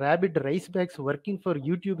Hindu-phobic rabid rice bags working for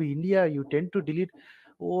YouTube India. You tend to delete.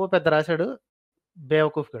 ఓ పెద్ద రాశాడు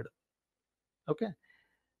బేవకూఫ్ గాడు. ఓకే.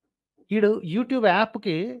 ఈడు యూట్యూబ్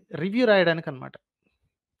యాప్‌కి రివ్యూ రాయడానికనమాట.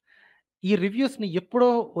 ఈ రివ్యూస్‌ని ఎప్పుడో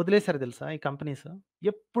వదిలేసారు తెలుసా ఈ కంపెనీస్?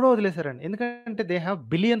 ఎప్పుడో వదిలేసారండి. ఎందుకంటే they have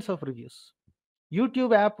billions of reviews.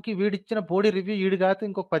 YouTube యాప్‌కి వీడిచ్చిన బోడి రివ్యూ ఈడు కాతే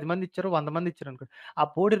ఇంకొక 10 మంది ఇచ్చారు, 100 మంది ఇచ్చారనుకోండి. ఆ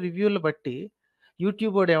బోడి రివ్యూలు బట్టి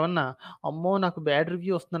యూట్యూబ్ ఓడేమన్నా అమ్మో! నాకు బ్యాడ్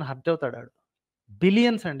రివ్యూ వస్తుందని హర్ట్ అవుతాడాడు.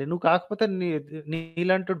 బిలియన్స్ అండి. నువ్వు కాకపోతే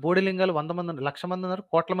నీలాంటోడు బోడిలింగాలు 100 మంది ఉన్నారు, 1,00,000 మంది ఉన్నారు,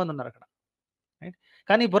 కోట్ల మంది ఉన్నారక్కడ. రైట్.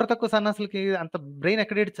 కానీ బుర్ర తక్కువ సన్నాసులకి అంత బ్రెయిన్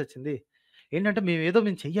ఎక్కడేడిచొచ్చింది? ఏంటంటే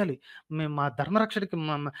మేము చెయ్యాలి. మేము మా ధర్మరక్షణకి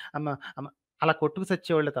మ మ మ మ అలా కొట్టుకు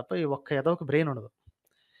సచ్చేవాళ్ళే తప్ప ఈ ఒక్క ఎదవకి బ్రెయిన్ ఉండదు.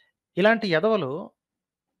 ఇలాంటి ఎదవలు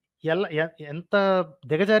ఎల్ల ఎ ఎంత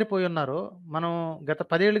దిగజారిపోయి ఉన్నారో మనం గత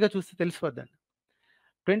 10 ఏళ్లుగా చూస్తే తెలిసిపోద్దండి.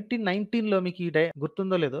 2019లో మీకు ఈ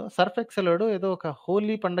గుర్తుందో లేదో సర్ఫ్ ఎక్సెలోడు ఏదో ఒక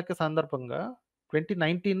హోలీ పండగ సందర్భంగా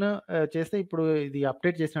 2019 చేస్తే ఇప్పుడు ఇది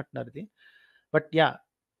అప్డేట్ చేసినట్టున్నారు ఇది. But yeah!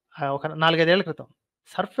 ఒక 4, 5 ఏళ్ల క్రితం.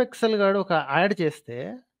 సర్ఫ్ ఎక్సెల్ గాడు ఒక యాడ్ చేస్తే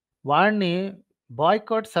వాడిని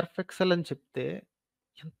బాయ్‌కాట్ సర్ఫ్ ఎక్సెల్ అని చెప్తే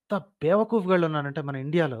ఎంత బేవకూఫ్‌గాళ్ళు ఉన్నారంటే మన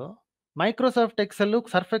ఇండియాలో మైక్రోసాఫ్ట్ ఎక్సెల్,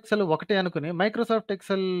 సర్ఫ్ ఎక్సెల్ ఒకటే అనుకుని మైక్రోసాఫ్ట్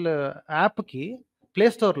ఎక్సెల్ యాప్‌కి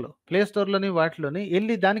ప్లే స్టోర్‌లోని వాటిలోని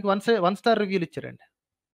ఎళ్లి దానికి 1 స్టార్ రివ్యూలు ఇచ్చారండి.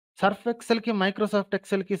 సర్ఫ్ ఎక్సెల్‌కి, మైక్రోసాఫ్ట్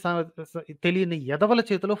ఎక్సెల్‌కి తెలియని ఎదవల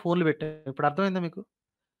చేతిలో ఫోన్‌లు పెట్టారు. ఇప్పుడు అర్థమైందా మీకు?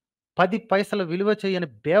 10 పైసల విలువ చేయని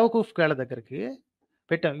బేవకూఫ్ గాళ్ళ దగ్గరికి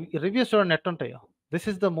పెట్టాం. రివ్యూస్ చూడండి ఎట్టుంటాయో. This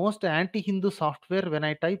is the most anti Hindu software. When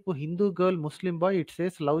I type Hindu girl Muslim bye it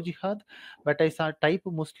says love jihad. But I type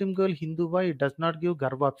Muslim girl Hindu bye it does not give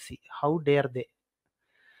గర్వాప్సీ. How dare they?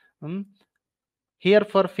 హ్మ్. Here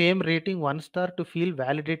for fame rating 1 star to feel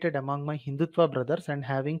validated among my Hindutva brothers and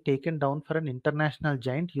having taken down for an international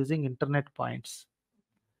giant using internet points.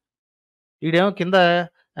 ఈడేమో కింద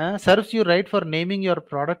serves you right for naming your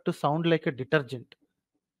product to sound like a detergent.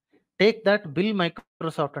 Take that bill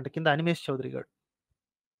Microsoft అంటే కింద అనిమేష్ చౌదరి గాడు.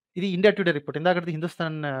 ఇది India today report. ఇందాకటిది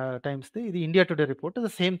Hindustan టైమ్స్‌ది. ఇది India today report.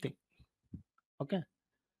 The same thing. Okay.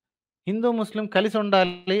 Hindu, ముస్లిం కలిసి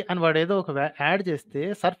ఉండాలి అని వాడేదో ఒక యాడ్ చేస్తే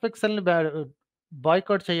సర్ఫ్ ఎక్సెల్‌ని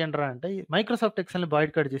బాయ్‌కాట్ చేయండిరా అంటే మైక్రోసాఫ్ట్ ఎక్సెల్‌ని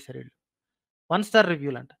బాయ్‌కాట్ చేశారు ఈళ్ళు. 1 స్టార్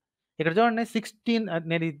రివ్యూలంట. ఇక్కడ చూడండి 16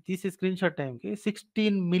 నేను ఇది తీసి స్క్రీన్‌షాట్ టైమ్‌కి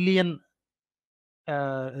 16,000,000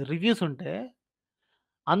 రివ్యూస్ ఉంటే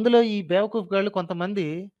అందులో ఈ బేవకూఫ్ గాళ్ళు కొంతమంది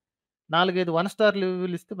 4, 5 1 స్టార్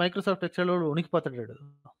రివ్యూలు ఇస్తే మైక్రోసాఫ్ట్ ఎక్సెలోడు వణికిపోతాడు ఈడు.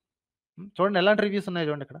 చూడండి ఎలాంటి రివ్యూస్ ఉన్నాయో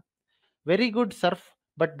చూడండి ఇక్కడ. Very good Surf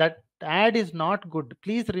but that add is not good.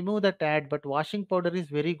 Please remove that add but washing powder is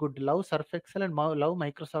very good. Love Surf Excel and love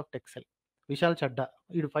Microsoft Excel. Vishal Chadda.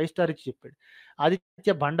 ఈడు 5 స్టార్ ఇచ్చి చెప్పాడు.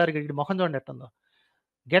 ఆదిత్య భండారి ఈడి మొహం చూడండి ఎట్టుందో.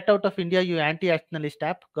 Get out of India, you anti-nationalist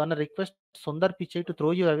app. Gonna request Sundar Pichai to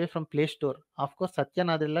throw you away from Play Store. Of course, Satya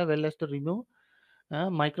Anveshi well has to remove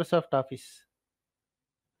Microsoft Office.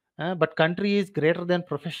 But country is greater than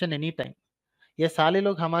profession anytime. ये साले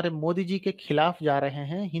लोग हमारे मोदी जी के खिलाफ जा रहे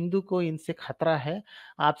हैं. हिंदू को इनसे खतरा है.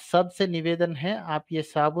 आप सबसे निवेदन है आप ये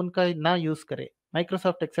साबुन का ना यूज करें.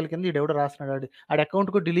 మైక్రోసాఫ్ట్ ఎక్సెల్ కింద ఈడెవడో రాస్తున్నాడు. ఆడి అకౌంట్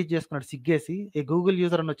కూడా డిలీట్ చేసుకున్నాడు సిగ్గేసి. ఏ గూగుల్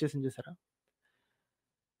యూజర్ అని వచ్చేసింది చూసారా.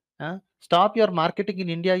 Stop your marketing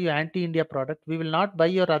in India you anti India product. We will not by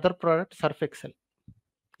your other product Surf Excel.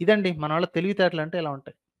 ఇదండి మన వాళ్ళ తెలివితేటలు అంటే ఇలా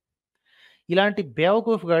ఉంటాయి. ఇలాంటి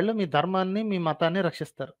బేవకూఫ్ గాళ్ళు మీ ధర్మాన్ని, మీ మతాన్ని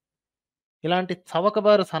రక్షిస్తారు. ఇలాంటి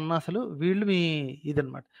చవకబారు సన్నాసులు వీళ్ళు మీ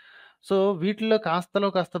ఇదనమాట. సో, వీటిల్లో కాస్తలో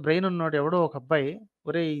కాస్త బ్రెయిన్ ఉన్నోడు ఎవడో ఒక అబ్బాయి,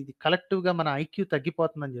 ఒరేయ్! ఇది కలెక్టివ్‌గా మన ఐక్యూ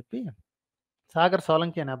తగ్గిపోతుందని జెప్పి, సాగర్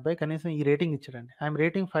సోలంకి అనే అబ్బాయి కనీసం ఈ రేటింగ్ ఇచ్చాడండి. I am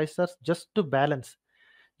rating 5 stars just to balance.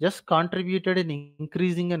 Just contributed in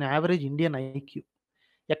increasing an average Indian IQ.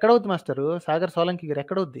 ఎక్కడవుద్ది master 'Sagar Solanki' గారు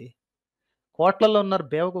ఎక్కడవుద్ది? కోట్లల్లో ఉన్నారు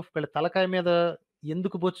బేవకూఫ్ గాళ్ళు. తలకాయ మీద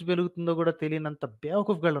ఎందుకు బొచ్చు పెరుగుతుందో గూడా తెలియనంత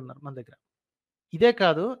బేవకూఫ్ గాళ్ళున్నారు మన దగ్గర. ఇదే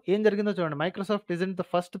కాదు ఏం జరిగిందో చూడండి. Microsoft isn't the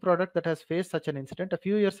first product that has faced such an incident.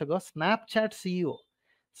 Few years ago Snapchat CEO,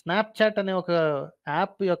 Snapchat అనే ఒక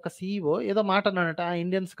యాప్ యొక్క సీఈఓ ఏదో మాట అన్నాడంట.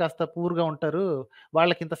 ఇండియన్స్ కాస్త పూర్‌గా ఉంటారు.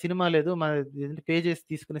 వాళ్ళకింత సినిమా లేదు. ఇదేంటి పే చేసి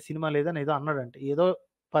తీసుకునే సినిమా లేదని ఏదో అన్నాడంట. ఏదో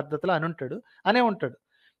పద్ధతిలో అనుంటాడు. అనే ఉంటాడు.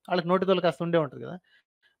 ఆళ్ళకి నోటిదోల కాస్త ఉండే ఉంటది గదా!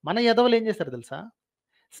 మన ఎదవలు ఏం చేశారో తెలుసా?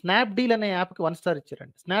 స్నాప్‌డీల్ అనే యాప్‌కి 1 స్టార్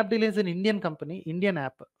ఇచ్చారండి. Snapdeal is N Indian company, Indian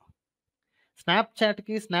app.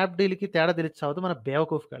 స్నాప్‌చాట్‌కి, స్నాప్‌డీల్‌కి తేడా తెలిసి చావదు మన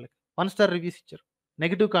బేవకూఫ్ గాళ్ళకి. 1 స్టార్ రివ్యూస్ ఇచ్చారు.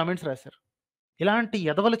 నెగెటివ్ కామెంట్స్ రాశారు. ఇలాంటి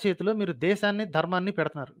ఎదవల చేతిలో మీరు దేశాన్ని, ధర్మాన్ని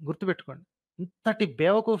పెడుతున్నారు. గుర్తుపెట్టుకోండి. ఇంతటి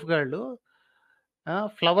బేవకూఫ్ గాళ్ళు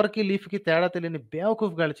ఫ్లవర్‌కి, లీఫ్‌కి తేడా తెలియని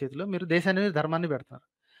బేవకూఫ్ గాళ్ళ చేతిలో మీరు దేశాన్ని, ధర్మాన్ని పెడుతున్నారు.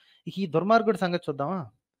 ఇక ఈ దుర్మార్గుడి సంగతి చూద్దామా?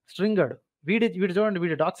 స్ట్రింగ్ గాడు. వీడు చూడండి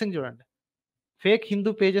వీడి డాక్సింగ్ చూడండి. Fake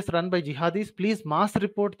Hindu pages run by జిహాదీస్ please mass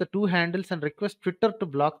report the 2 handles and request Twitter to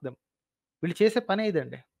black them. వీళ్ళు చేసే పనే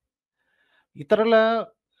ఇదండి. ఇతరుల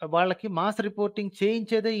వాళ్ళకి మాస్ రిపోర్టింగ్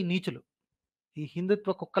చేయించేదే ఈ నీచులు. ఈ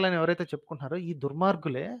హిందుత్వ కుక్కలని ఎవరైతే చెప్పుకుంటున్నారో ఈ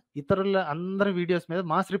దుర్మార్గులే ఇతరుల అందరి వీడియోస్ మీద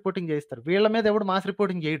మాస్ రిపోర్టింగ్ చేయిస్తారు. వీళ్ళ మీద ఎవడు మాస్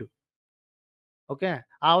రిపోర్టింగ్ చేయడు. ఓకే.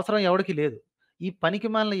 ఆ అవసరం ఎవడికి లేదు. ఈ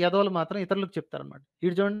పనికిమాలిన ఎదవలు మాత్రం ఇతరులకు చెప్తారనమాట.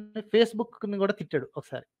 ఈడు చూడండి ఫేస్‌బుక్‌ని గూడా తిట్టాడు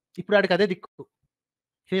ఒకసారి. ఇప్పుడు ఆడికి అదే దిక్కు.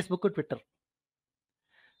 Facebook, Twitter.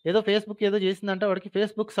 ఏదో ఫేస్‌బుక్ ఏదో చేసిందంటే వాడికి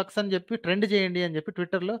ఫేస్‌బుక్ సక్స్ అని చెప్పి ట్రెండ్ చేయండి అని చెప్పి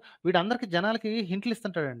ట్విట్టర్‌లో వీడందరికి జనాలకి హింట్లు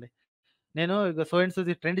ఇస్తుంటాడండి. నేను ఇగ సో అండ్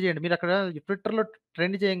సోది ట్రెండ్ చేయండి. మీరక్కడ ట్విట్టర్‌లో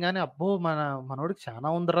ట్రెండ్ చేయంగానే అబ్బో! మనోడికి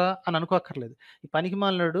చానా ఉందిరా అని అనుకోక్కర్లేదు. ఈ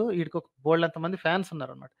పనికిమాలినోడు ఈడికి ఒక బోలెడంత మంది ఫ్యాన్స్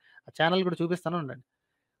ఉన్నారనమాట. ఆ ఛానెల్ కూడా చూపిస్తాను ఉండండి.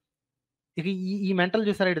 ఇక ఈ మెంటల్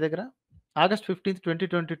చూసారా ఈడి దగ్గర? ఆగస్ట్ 15,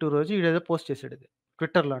 2022 రోజు ఈడేదో పోస్ట్ చేసాడు ఇది.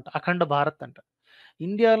 ట్విట్టర్‌లో అంట. అఖండ భారత్ అంట.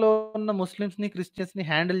 ఇండియాలో ఉన్న ముస్లిమ్స్‌ని, క్రిస్టియన్స్‌ని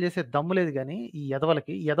హ్యాండిల్ చేసే దమ్ము లేదు గానీ, ఈ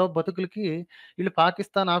ఎదవలకి, ఈ ఎదవ బతుకులకి ఈళ్ళు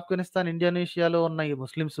పాకిస్తాన్, ఆఫ్ఘనిస్తాన్, ఇండోనేషియాలో ఉన్న ఈ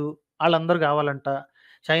ముస్లిమ్సు ఆళ్ళందరూ గావాలంట.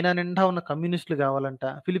 చైనా నిండా ఉన్న కమ్యూనిస్టులు గావాలంట.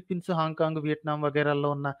 ఫిలిప్పీన్స్, హాంకాంగ్, వియట్నాం వగైరాల్లో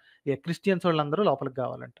ఉన్న క్రిస్టియన్స్ వాళ్ళందరూ లోపలికి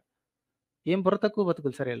గావాలంట. ఏం బుర్ర తక్కువ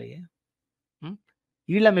బతుకులు సార్ ఈళ్ళయి. హ్మ్.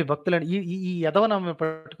 ఈళ్ళా మీ భక్తులని ఈ ఈ ఈ ఎదవని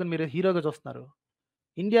పట్టుకొని మీరు హీరోగా చూస్తున్నారు.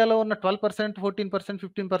 ఇండియాలో ఉన్న 12%, 14%,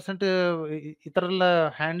 15% ఇతరుల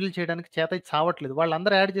హ్యాండిల్ చేయడానికి చేతయి చావట్లేదు.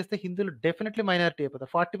 వాళ్ళందరూ యాడ్ చేస్తే హిందువులు డెఫినెట్‌లీ మైనారిటీ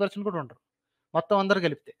అయిపోతారు. 40% కూడా ఉండరు. మొత్తం అందరూ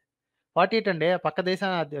కలిపితే. 48 అండి. పక్క దేశం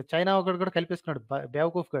చైనా ఒకడు కూడా కలిపేసుకున్నాడు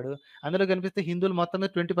బేవకూఫ్ గాడు. అందులో కలిపిస్తే హిందువులు మొత్తం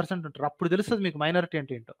మీద 20% ఉంటారు. అప్పుడు తెలుస్తది మీకు మైనారిటీ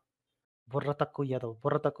అంటే ఏంటో. బుర్ర తక్కువ ఎదవ,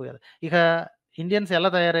 బుర్ర తక్కువ ఎదవ. ఇక ఇండియన్స్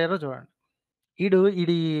ఎలా తయారయ్యారో చూడండి. ఈడి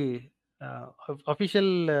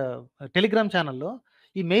అఫీషియల్ టెలిగ్రామ్ ఛానెల్‌లో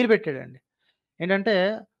ఈ మెయిల్ పెట్టాడండి. ఏంటంటే,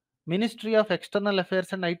 ministry of external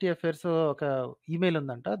affairs and IT affairs ఒక ఈమెయిల్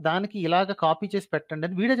ఉందంట. దానికి ఇలాగ కాపీ చేసి పెట్టండి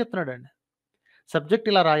అని వీడే చెప్తున్నాడండి. సబ్జెక్ట్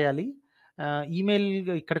ఇలా రాయాలి. ఈమెయిల్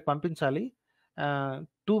ఇక్కడికి పంపించాలి.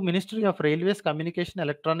 To ministry of railways, communication,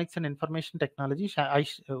 electronics and information technology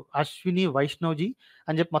Ashwini వైష్ణవ్‌జీ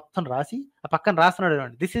అని చెప్పి మొత్తం రాసి, ఆ పక్కన రాస్తున్నాడు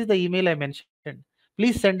చూడండి. This is the email I mentioned.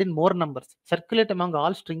 Please send in more numbers. Circulate among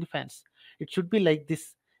all string fans. It should be like this.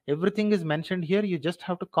 Everything is mentioned here. You just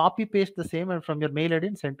have to copy paste the same and from your mail ID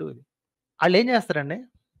and send to ఇది. ఆళ్ళేం చేస్తారండి,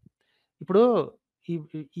 ఇప్పుడు ఈ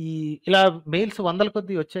ఈ ఇలా mails వందల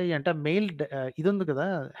కొద్దీ వచ్చాయి అంటే ఇదుంది కదా!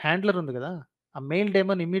 హ్యాండ్లర్ ఉంది కదా! ఆ మెయిల్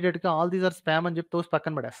డెమోని ఇమ్మీడియేట్‌గా ఆల్ దీస్ ఆర్ స్పామ్ అని చెప్పి తోసి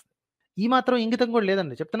పక్కన పడేస్తది. ఈ మాత్రం ఇంగితం కూడా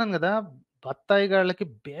లేదండి. చెప్తున్నాను గదా! బత్తాయి గాళ్ళకి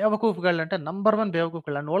బేవకూఫ్ గాళ్ళంటే నంబర్ 1 బేవకూఫ్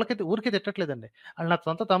గాళ్ళు. ఆళ్ళని ఊళ్ళకైతే ఊరికే తిట్టట్లేదండి. ఆళ్ళు నా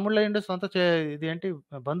సొంత తమ్ముళ్ళయ్యుండొచ్చు, సొంత ఇదేంటి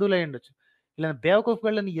బంధువులయ్యుండొచ్చు. ఈళ్ళని బేవకూఫ్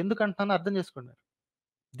గాళ్ళని ఎందుకు అంటున్నానో అర్థం చేసుకోండి.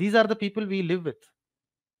 These are the people we live with.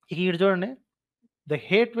 ఇక ఈడు చూడండి. The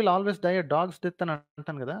hate will always die a dogs death అని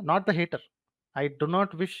అంటాను గదా! Not the hater. I do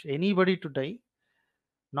not wish anybody to die.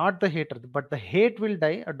 Not the hater. But the hate will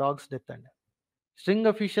die a dogs death అండి. String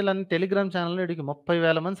official అని Telegram ఛానెల్‌లో ఈడికి 30,000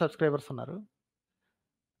 మంది subscribers ఉన్నారు.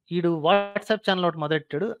 ఈడు వాట్సాప్ ఛానెల్ ఒకటి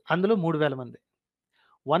మొదలెట్టాడు. అందులో 3,000 మంది.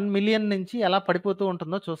 1,000,000 నుంచి ఎలా పడిపోతూ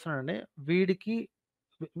ఉంటుందో చూస్తున్నాడండి. వీడికి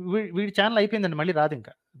వీడి ఛానెల్ అయిపోయిందండి. మళ్ళీ రాదింక.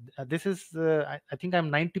 This is I think I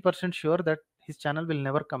am 90% sure that his channel will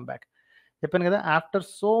never come back. చెప్పాను గదా! After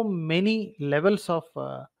so many levels of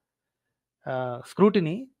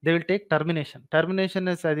scrutiny they will take termination. Termination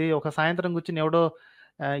is అది ఒక సాయంత్రం కూర్చొని ఎవడో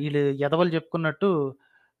ఈళ్ళు ఎదవలు చెప్పుకున్నట్టు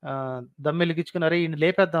దమ్మెలిగించుకొని "అరేయ్! ఈడిని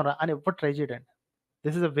లేపేద్దాం రా" అని ఎవ్వడు try చేయడండి.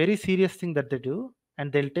 This is a very serious thing that they do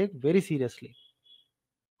and they will take very seriously.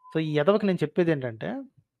 So, ఈ ఎదవకి నేను చెప్పేదేంటంటే,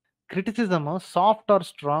 క్రిటిసిజమ్ soft are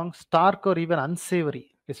strong, Stark are even అన్‌సేవరీ.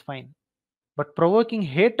 Is fine. But provoking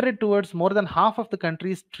hatred towards more than half of the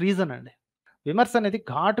country is treason అండి. విమర్శ అనేది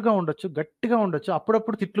ఘాటుగా ఉండొచ్చు, గట్టిగా ఉండొచ్చు,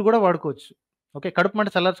 అప్పుడప్పుడు తిట్లు కూడా వాడుకోవచ్చు. ఓకే. కడుపు మంట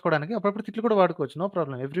చల్లార్చుకోవడానికి అప్పుడప్పుడు తిట్లు కూడా వాడుకోవచ్చు. No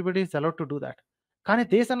problem. Everybody is allowed to do thought. కానీ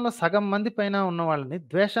దేశంలో సగం మంది పైన ఉన్న వాళ్ళని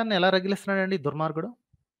ద్వేషాన్ని ఎలా రగిలిస్తున్నాడండి ఈ దుర్మార్గుడు.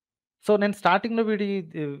 సో నేను స్టార్టింగ్‌లో వీడి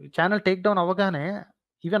ఛానెల్ టేక్ డౌన్ అవ్వగానే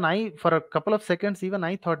even for a couple of seconds even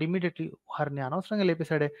thought immediately వారిని అనవసరంగా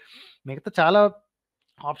లేపేసాడే. మిగతా చాలా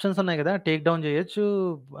ఆప్షన్స్ ఉన్నాయి గదా! టేక్ డౌన్ జేయొచ్చు,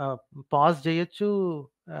 పాజ్ జేయొచ్చు,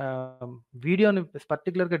 ఆహ్, వీడియోని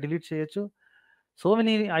పర్టిక్యులర్‌గా డిలీట్ చేయొచ్చు. సో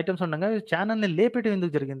మెనీ ఐటెమ్స్ ఉండంగా ఛానెల్‌ని లేపేయడం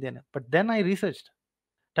ఎందుకు జరిగింది అని. But then I రిసర్చ్డ్.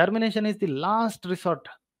 Termination is the last resort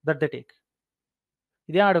that they take.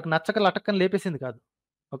 ఇది ఆడికి నచ్చక లటక్కని లేపేసింది కాదు.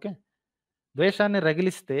 ఓకే. ద్వేషాన్ని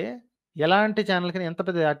రగిలిస్తే ఎలాంటి ఛానెల్‌కైనా ఎంత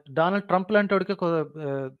పెద్ద డొనాల్డ్ ట్రంప్ లాంటోడికే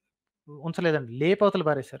ఆహ్, ఉంచలేదండి. లేపవతల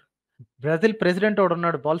పారేశారు. బ్రెజిల్ ప్రెసిడెంట్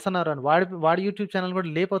ఒకడున్నాడు బోల్సనారో అని. వాడి యూట్యూబ్ ఛానెల్ కూడా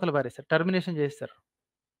లేపవతల పారేశారు. టర్మినేషన్ చేసేశారు.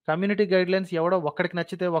 కమ్యూనిటీ గైడ్‌లైన్స్ ఎవడో ఒక్కడికి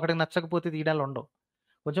నచ్చితే, ఒకడికి నచ్చకపోతే తీయడాలు ఉండవు.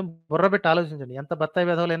 కొంచెం బుర్ర పెట్టి ఆలోచించండి. ఎంత బత్తాయి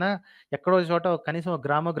వెధవలైనా ఎక్కడో చోట కనీసం ఒక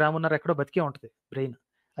గ్రామున్నర ఎక్కడో బతికే ఉంటది బ్రెయిన్.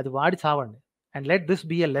 అది వాడి చావండి. And let this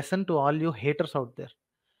be a lesson to all you haters out there.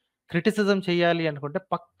 Criticism చేయాలి అనుకుంటే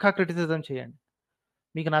పక్కా క్రిటిసిజం చేయండి.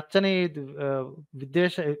 మీకు నచ్చని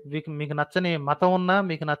విద్వేష మీకు నచ్చని మతం ఉన్నా,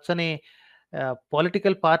 మీకు నచ్చని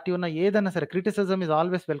పొలిటికల్ పార్టీ ఉన్నా, ఏదైనా సరే క్రిటిసిజం ఈజ్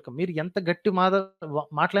ఆల్వేస్ వెల్కమ్. మీరు ఎంత గట్టి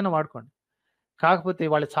మాటలైనా వాడుకోండి. కాకపోతే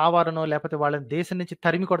వాళ్ళు చావారనో, లేపోతే వాళ్ళని దేశం నుంచి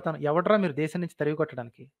తరిమి కొడతాను. ఎవడ్రా మీరు దేశం నుంచి తరిమి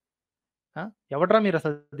కొట్టడానికి? ఆ! ఎవడ్రా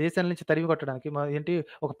మీరసలు దేశం నుంచి తరిమి కొట్టడానికి? ఏంటి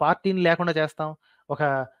ఒక పార్టీని లేకుండా చేస్తాం. ఒక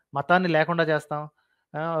మతాన్ని లేకుండా చేస్తాం.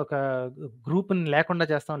 ఒక గ్రూప్‌ని లేకుండా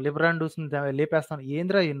చేస్తాం. లిబరాండూస్‌ని లేపేస్తాం.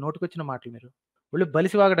 ఏందిరా ఈ నోటికొచ్చిన మాటలు మీరు? ఒళ్ళు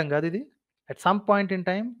బలిసి వాగడం గాదిది. At some point in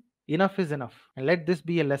time enough is enough. And let this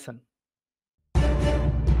be a lesson.